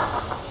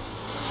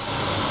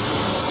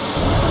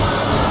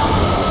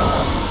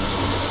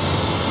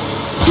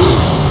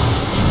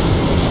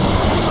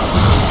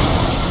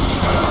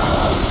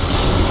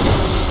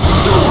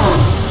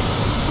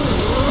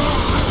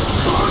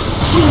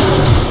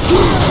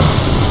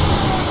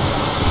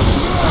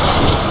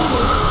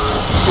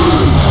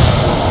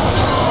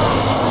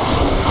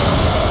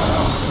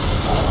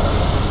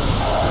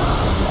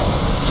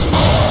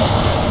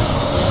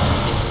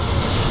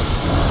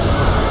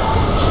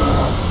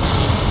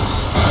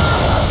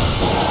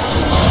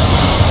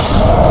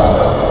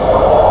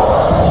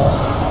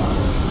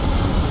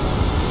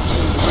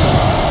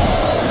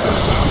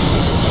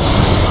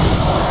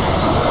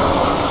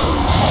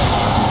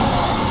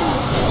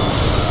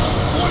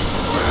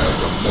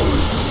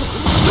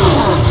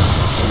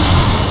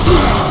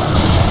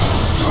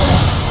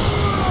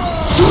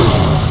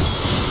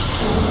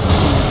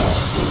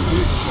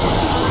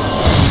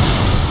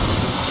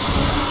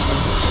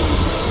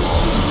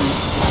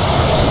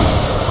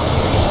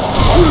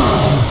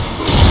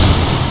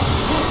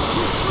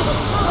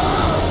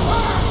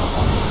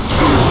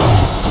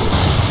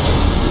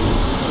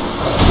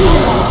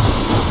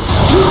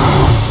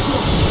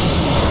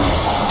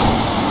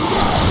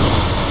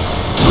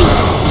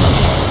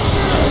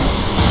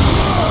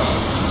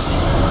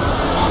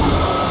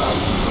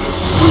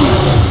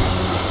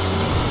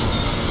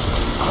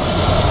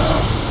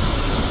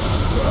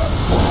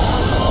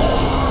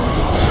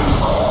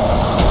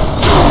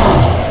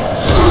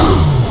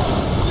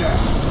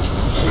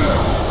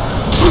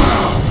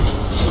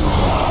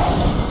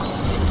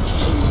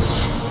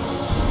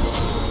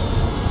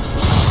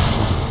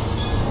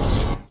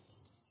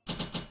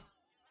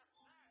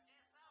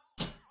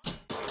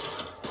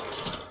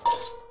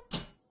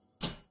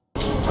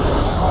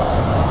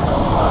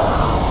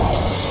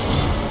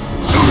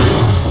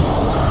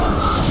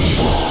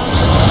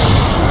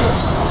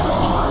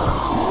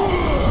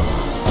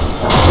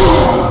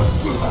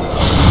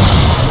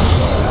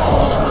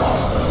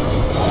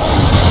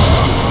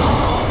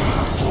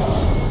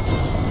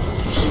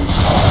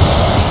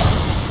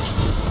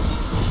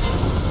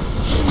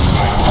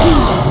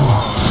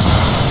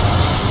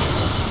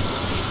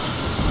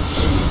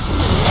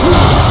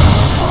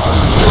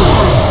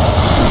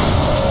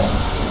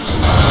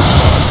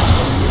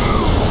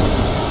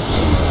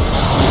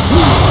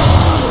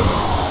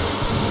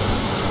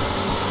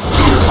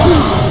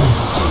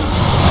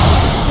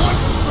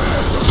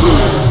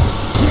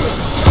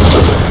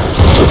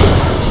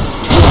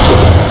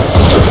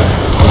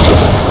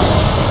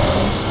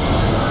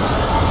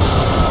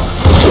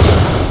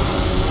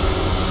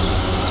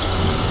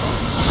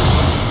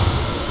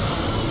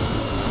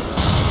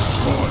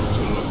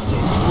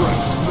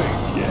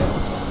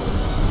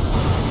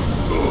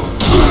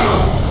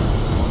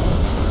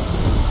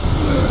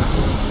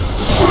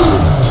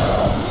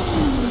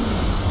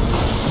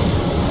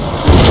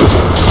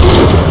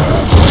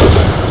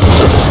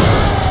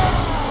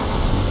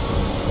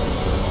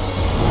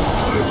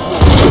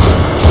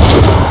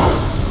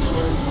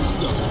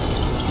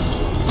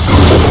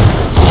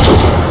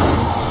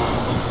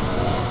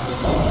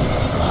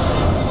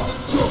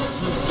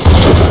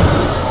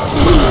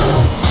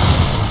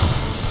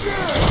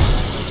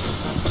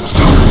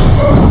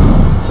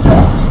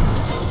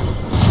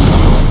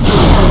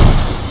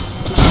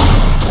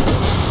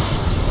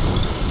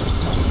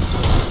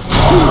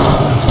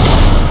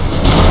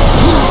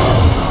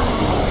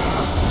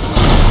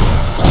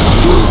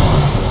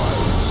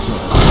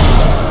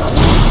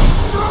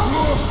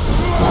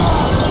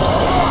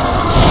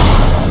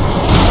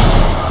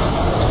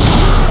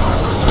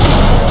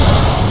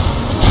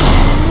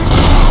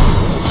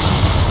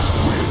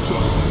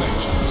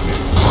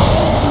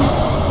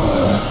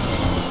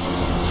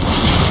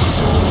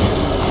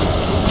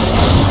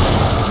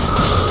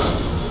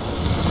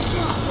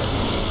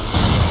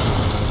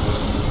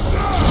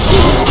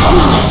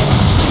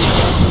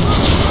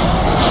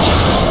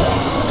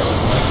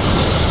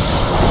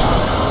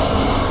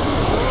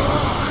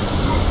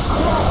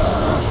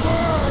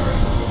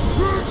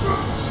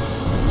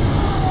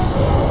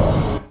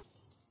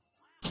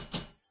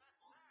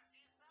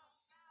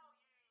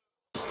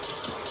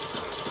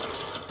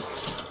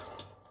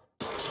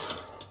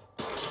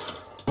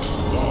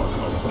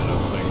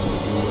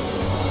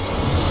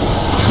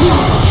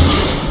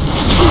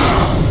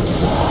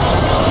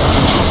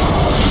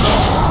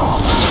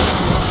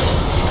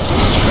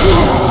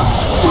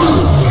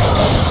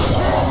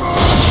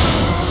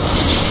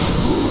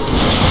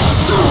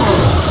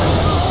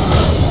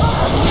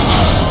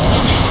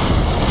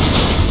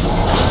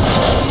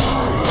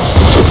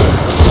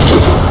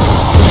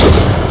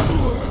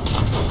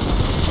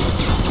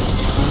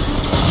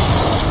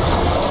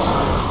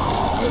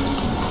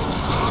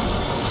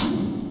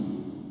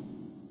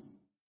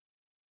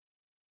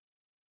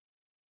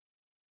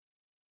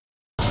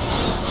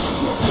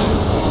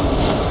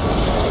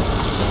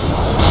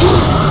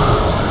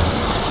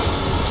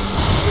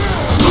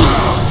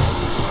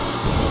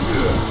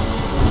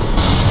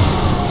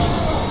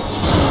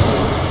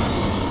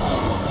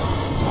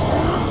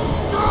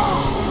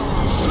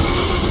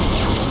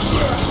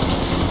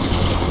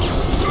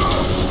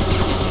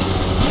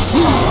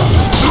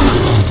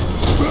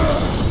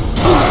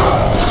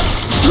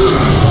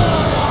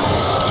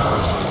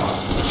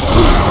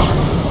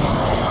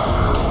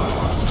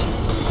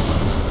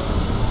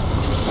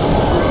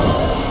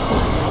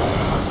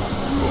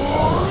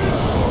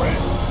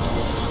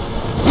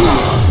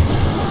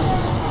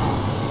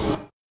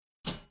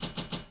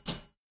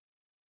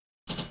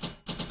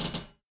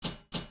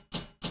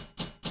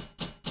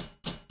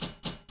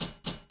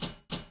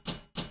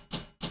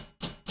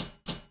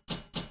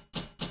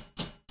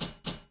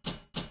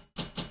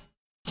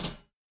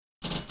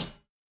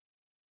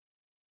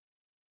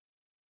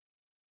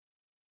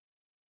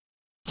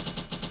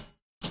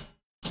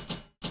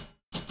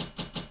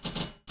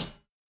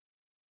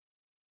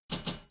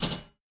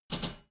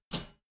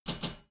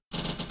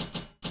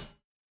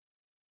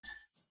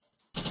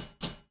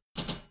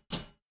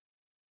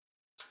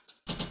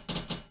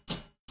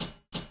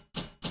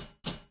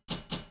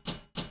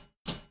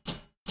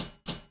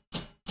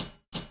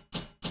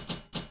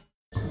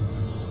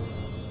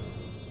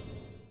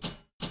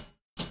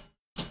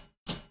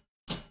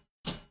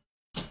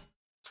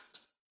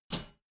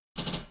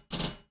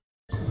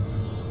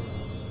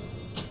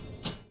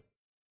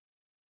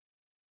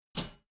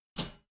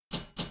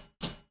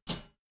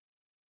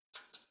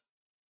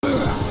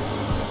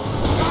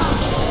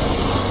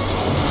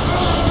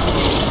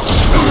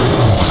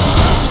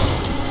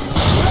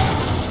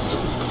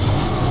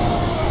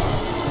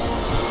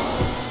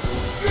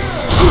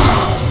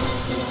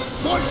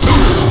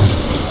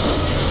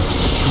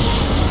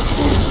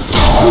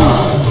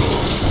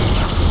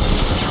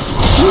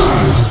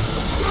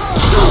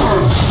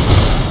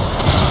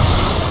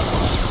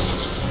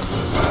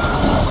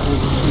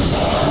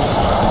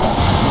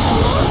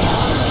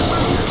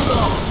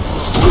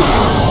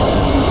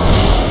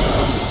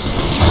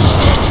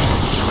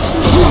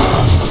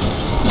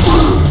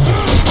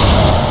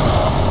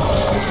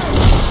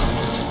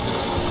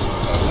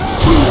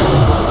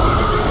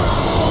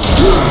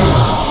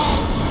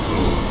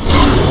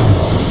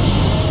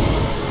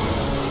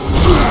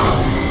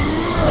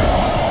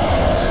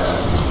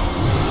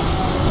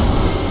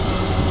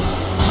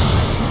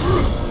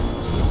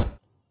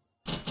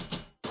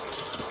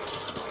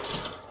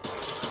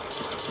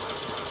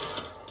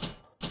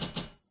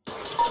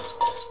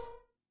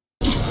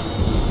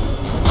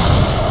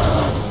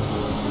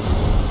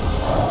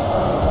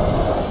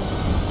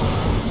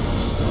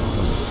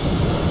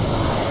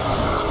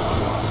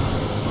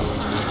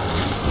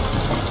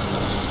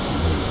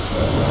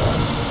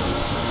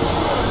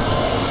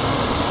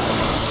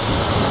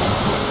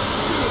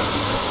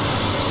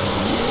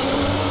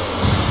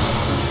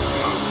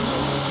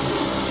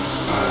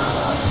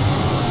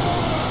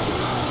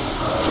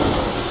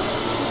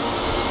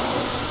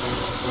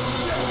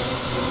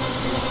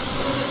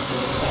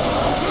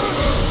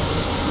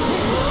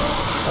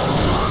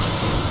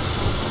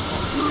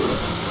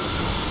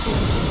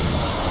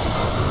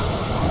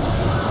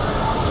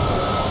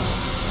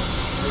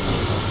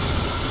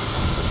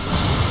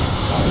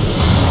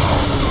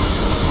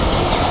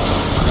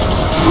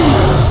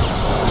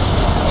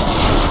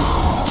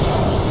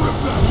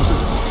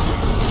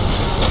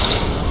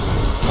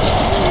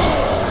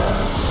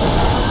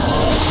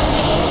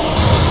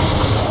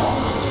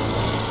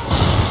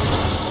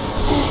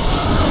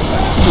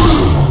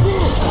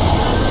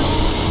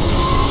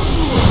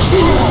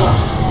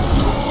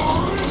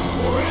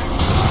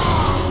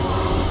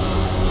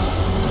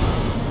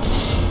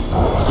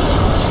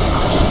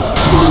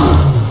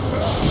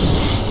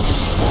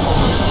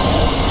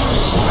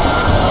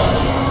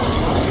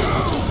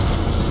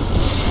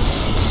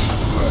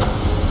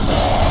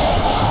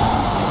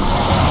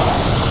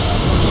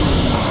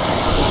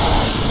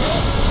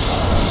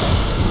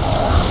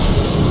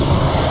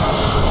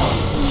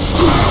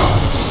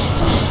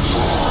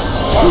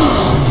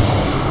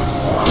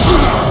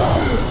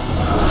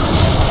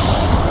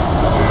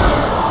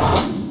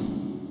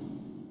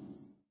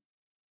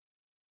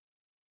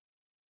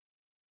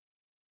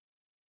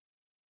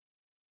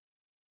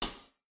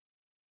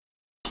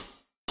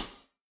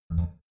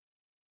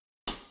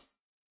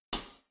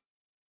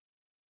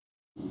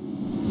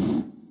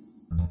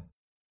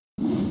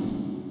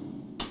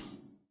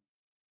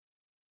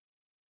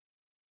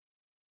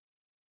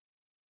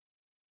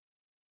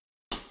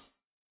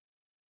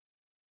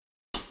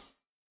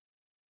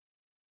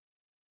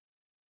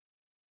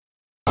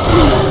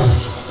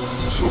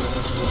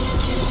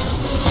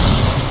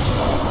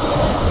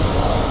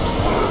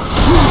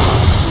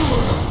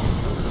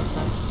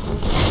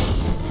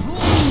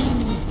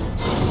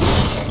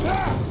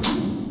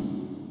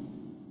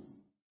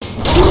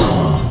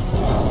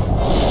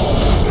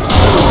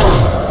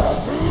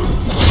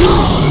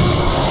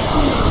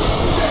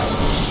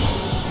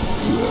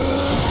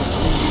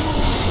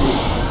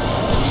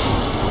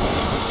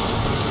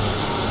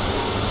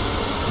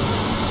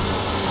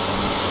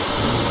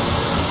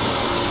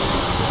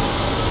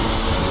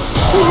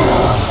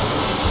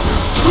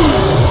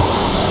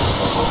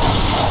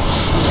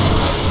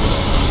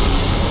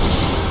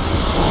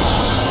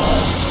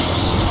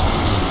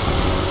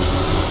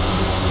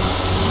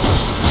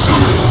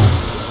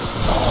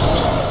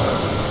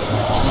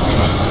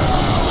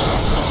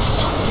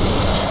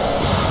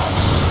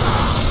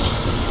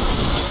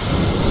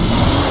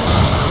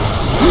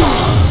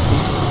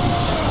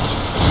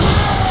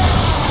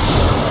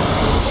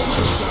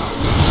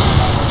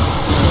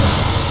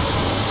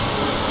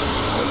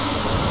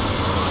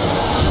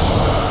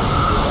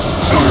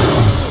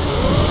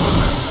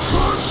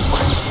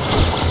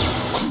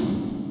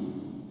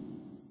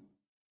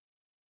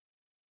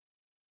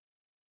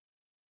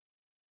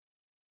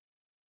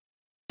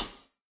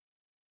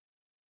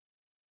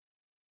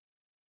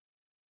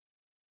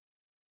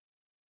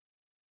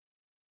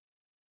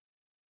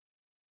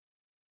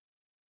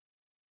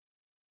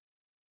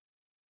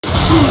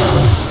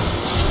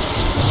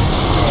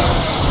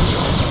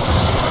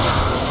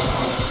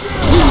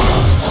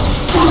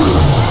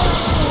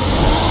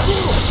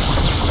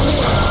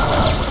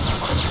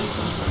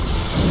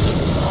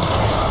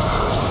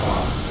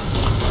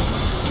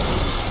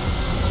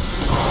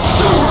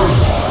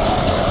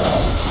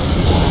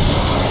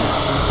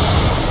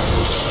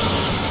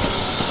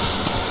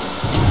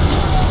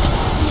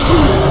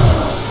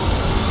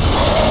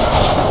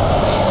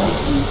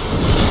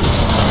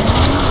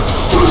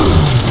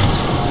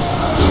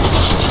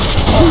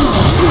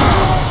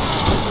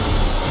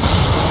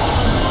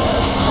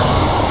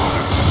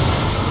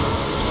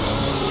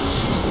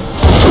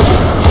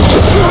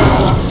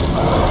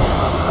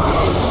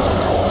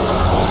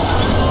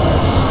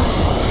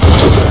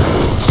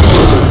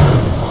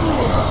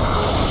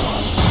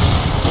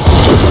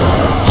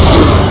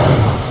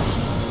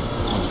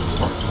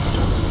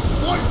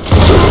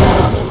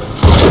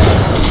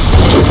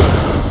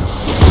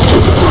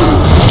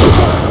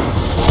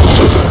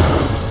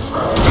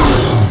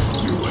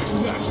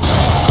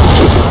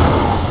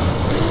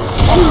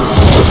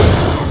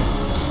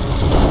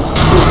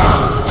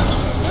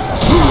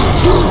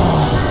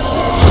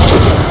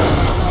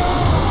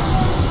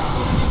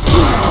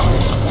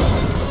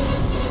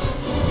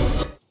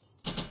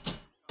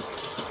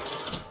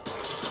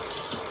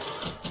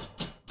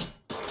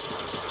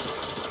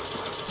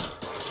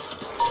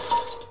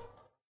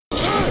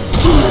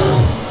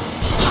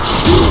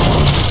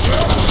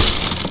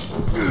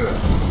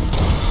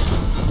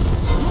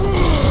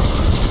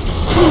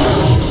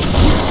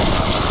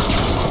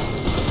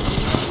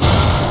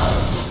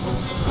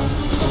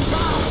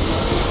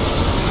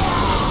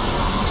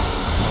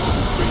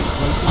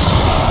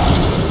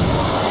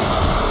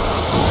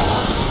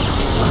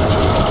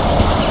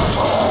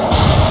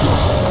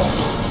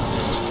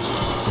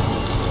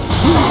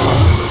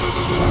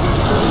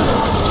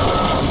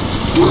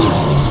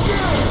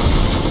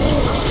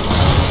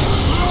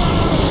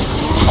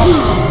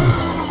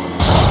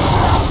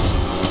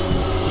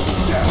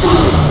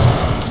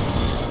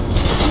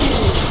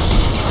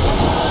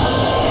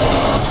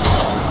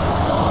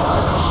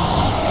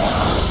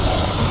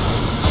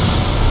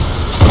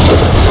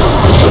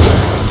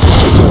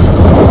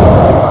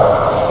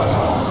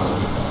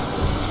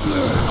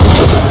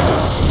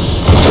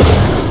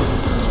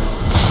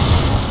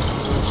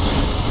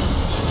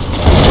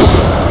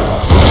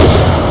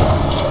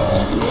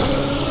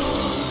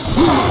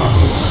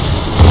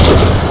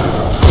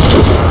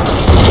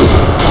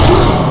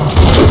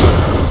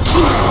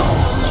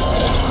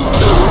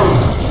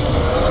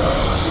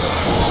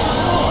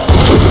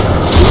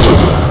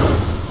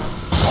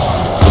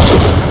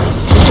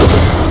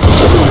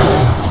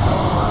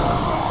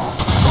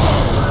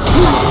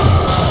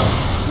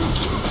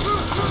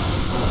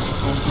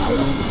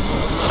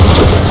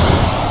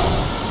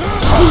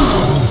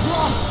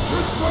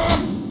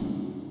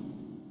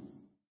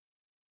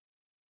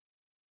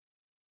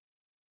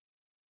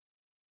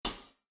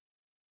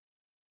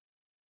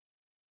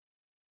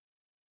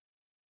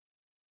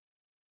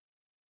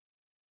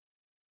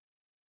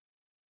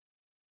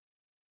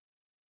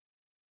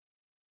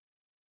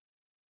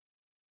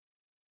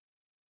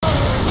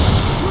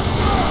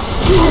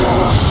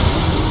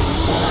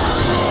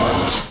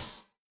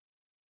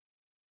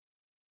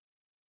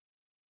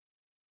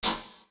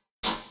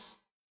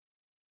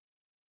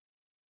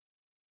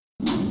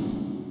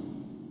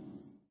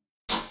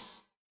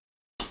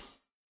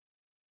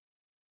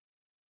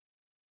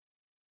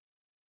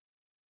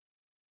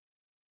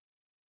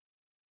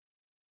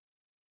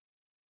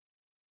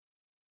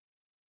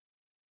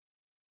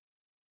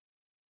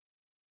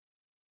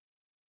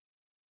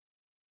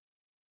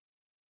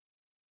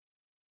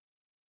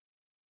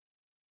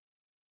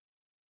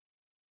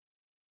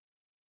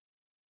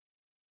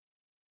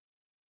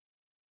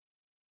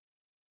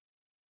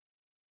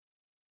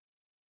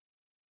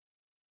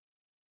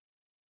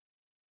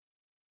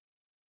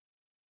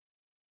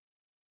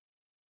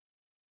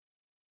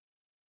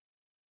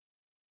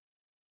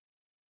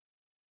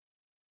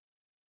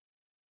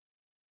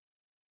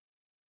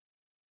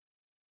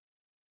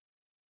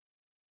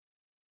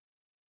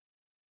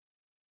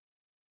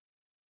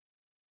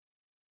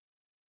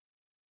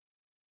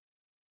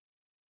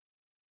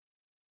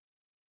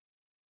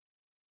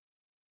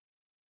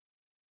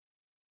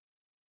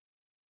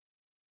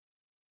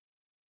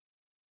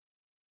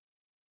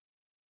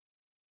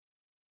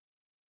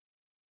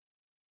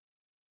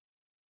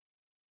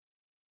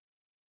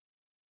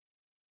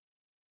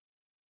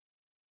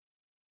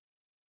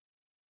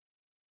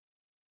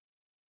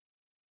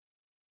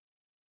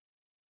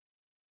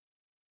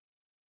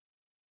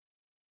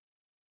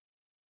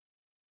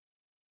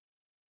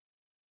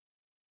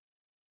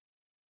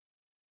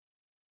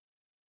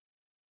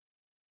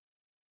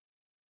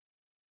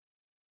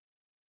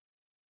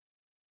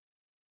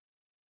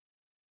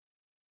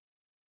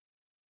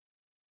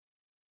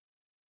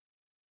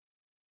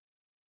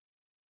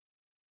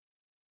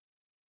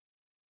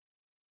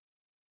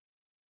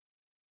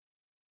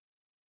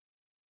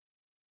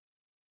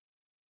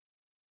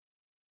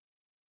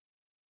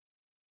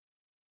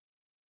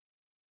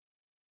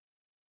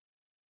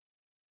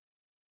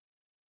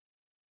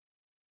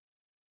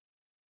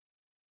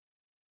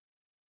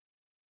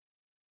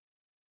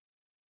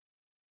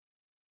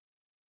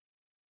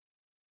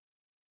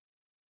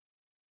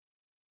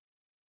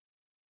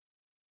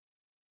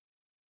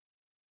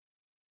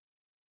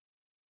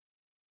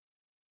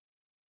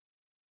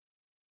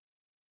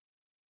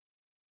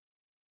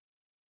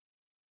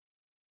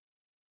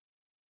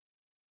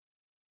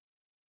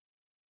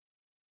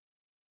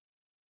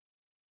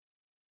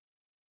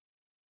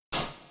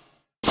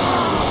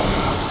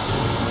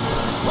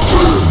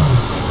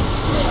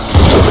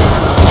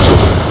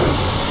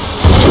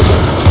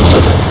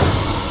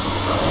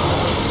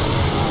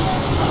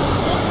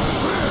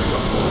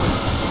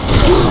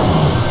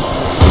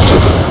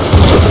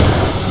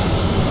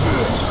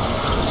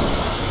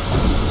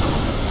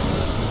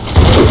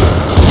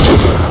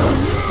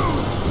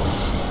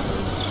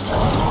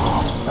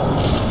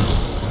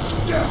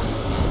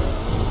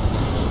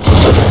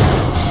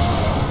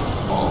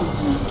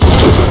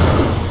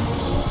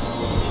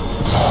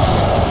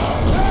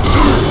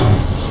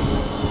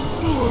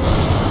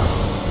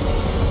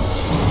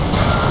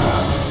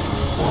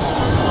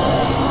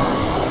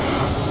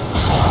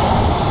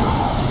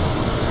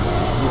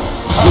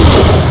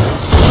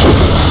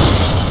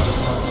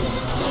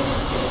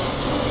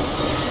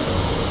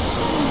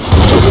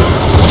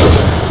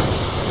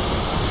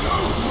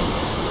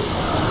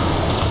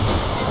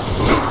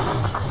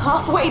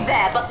 halfway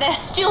there, but they're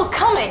still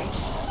coming.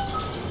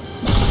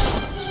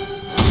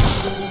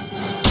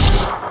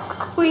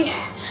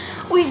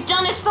 We've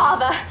done it,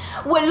 Father.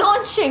 We're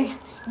launching.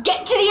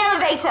 Get to the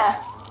elevator.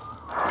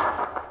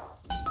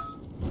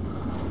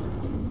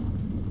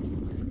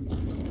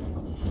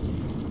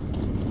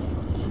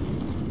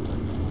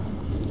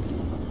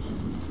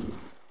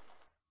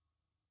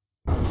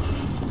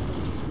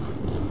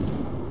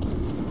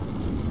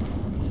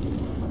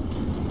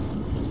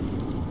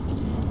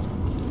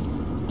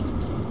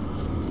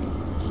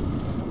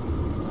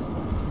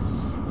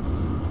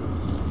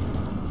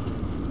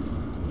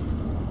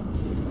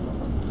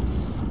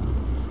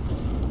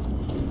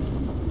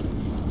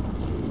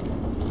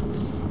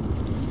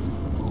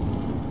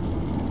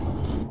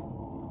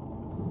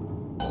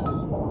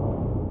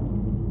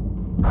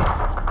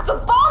 The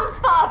bombs,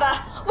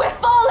 Father! We're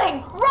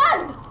falling!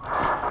 Run!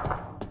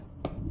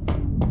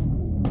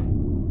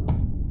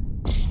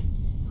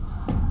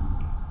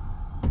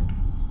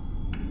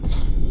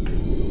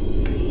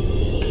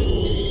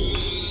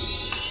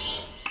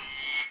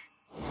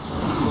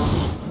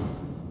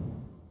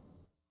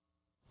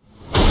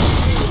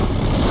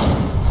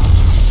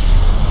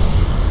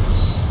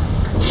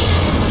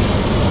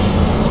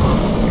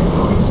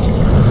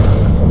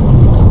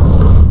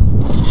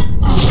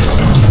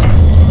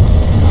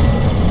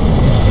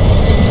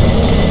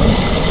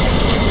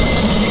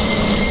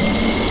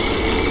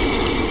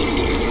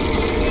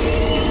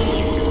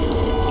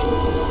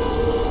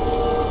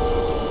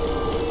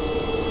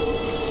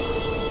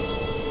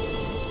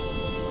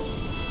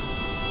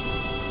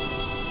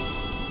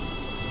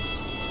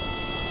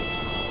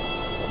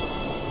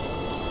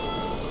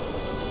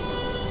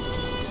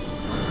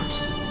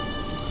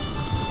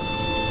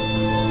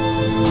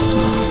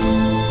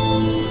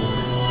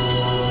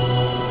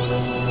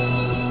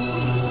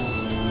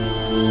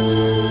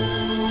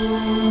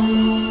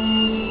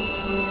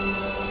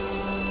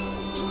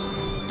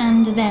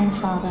 And then,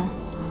 Father,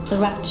 the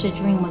rapture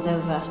dream was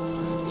over.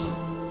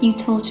 You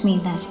taught me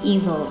that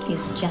evil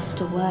is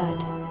just a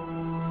word.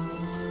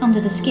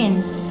 Under the skin,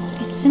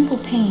 it's simple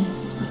pain.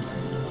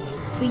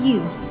 For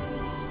you,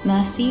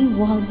 mercy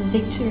was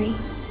victory.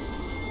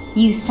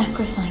 You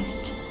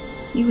sacrificed,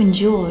 you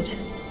endured,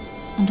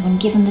 and when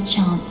given the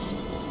chance,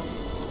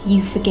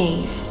 you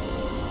forgave.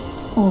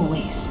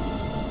 Always.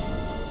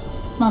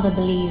 Mother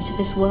believed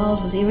this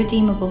world was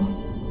irredeemable,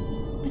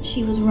 but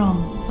she was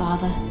wrong,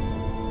 Father.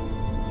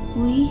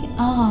 We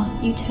are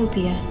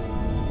Utopia,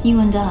 you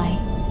and I,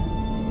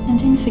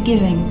 and in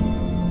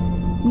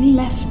forgiving, we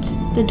left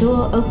the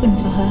door open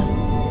for her.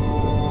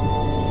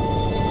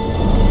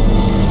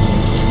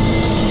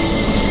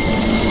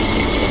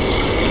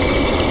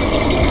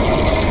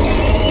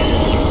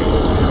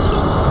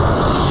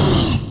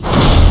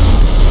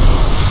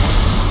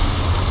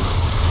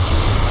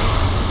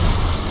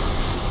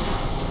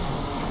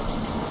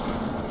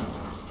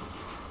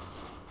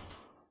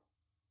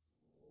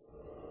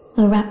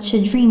 The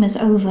rapture dream is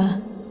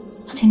over,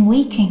 but in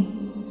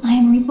waking, I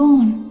am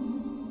reborn.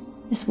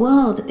 This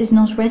world is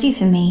not ready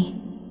for me,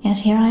 yet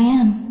here I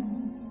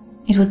am.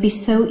 It would be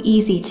so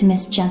easy to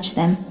misjudge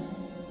them.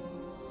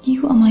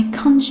 You are my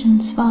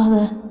conscience,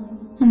 Father,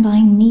 and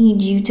I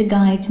need you to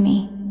guide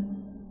me.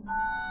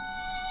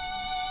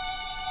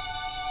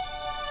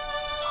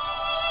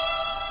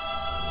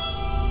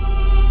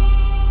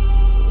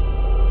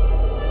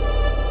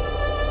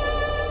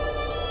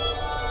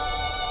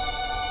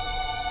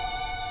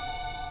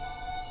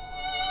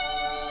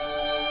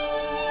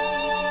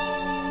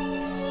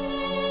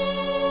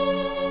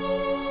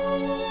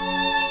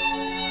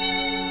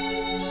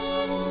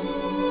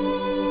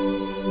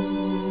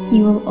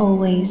 You will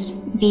always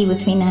be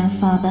with me now,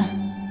 Father.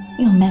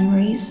 Your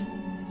memories,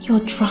 your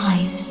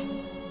drives.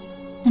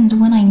 And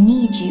when I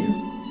need you,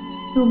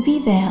 you'll be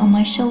there on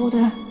my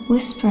shoulder,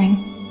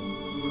 whispering.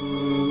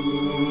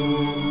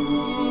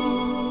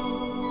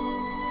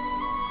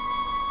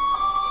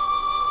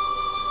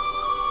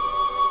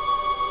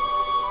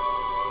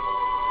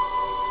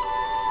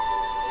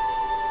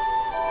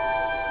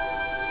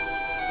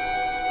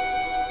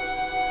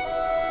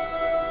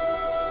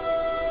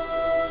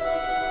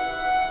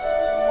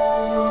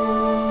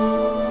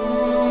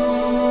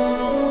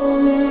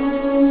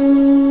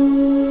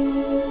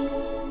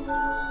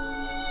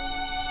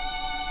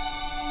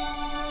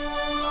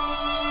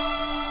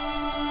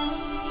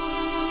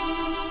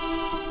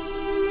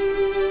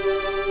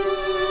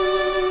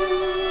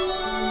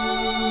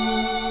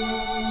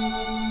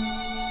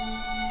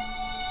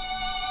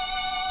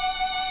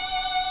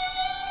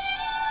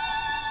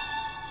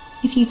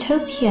 If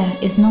Utopia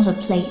is not a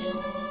place,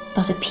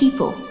 but a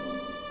people,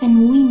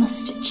 then we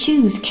must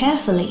choose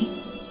carefully,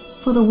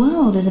 for the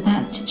world is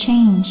about to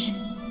change.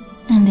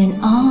 And in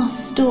our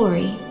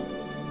story,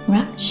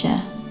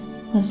 rapture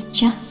was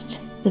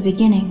just the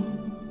beginning.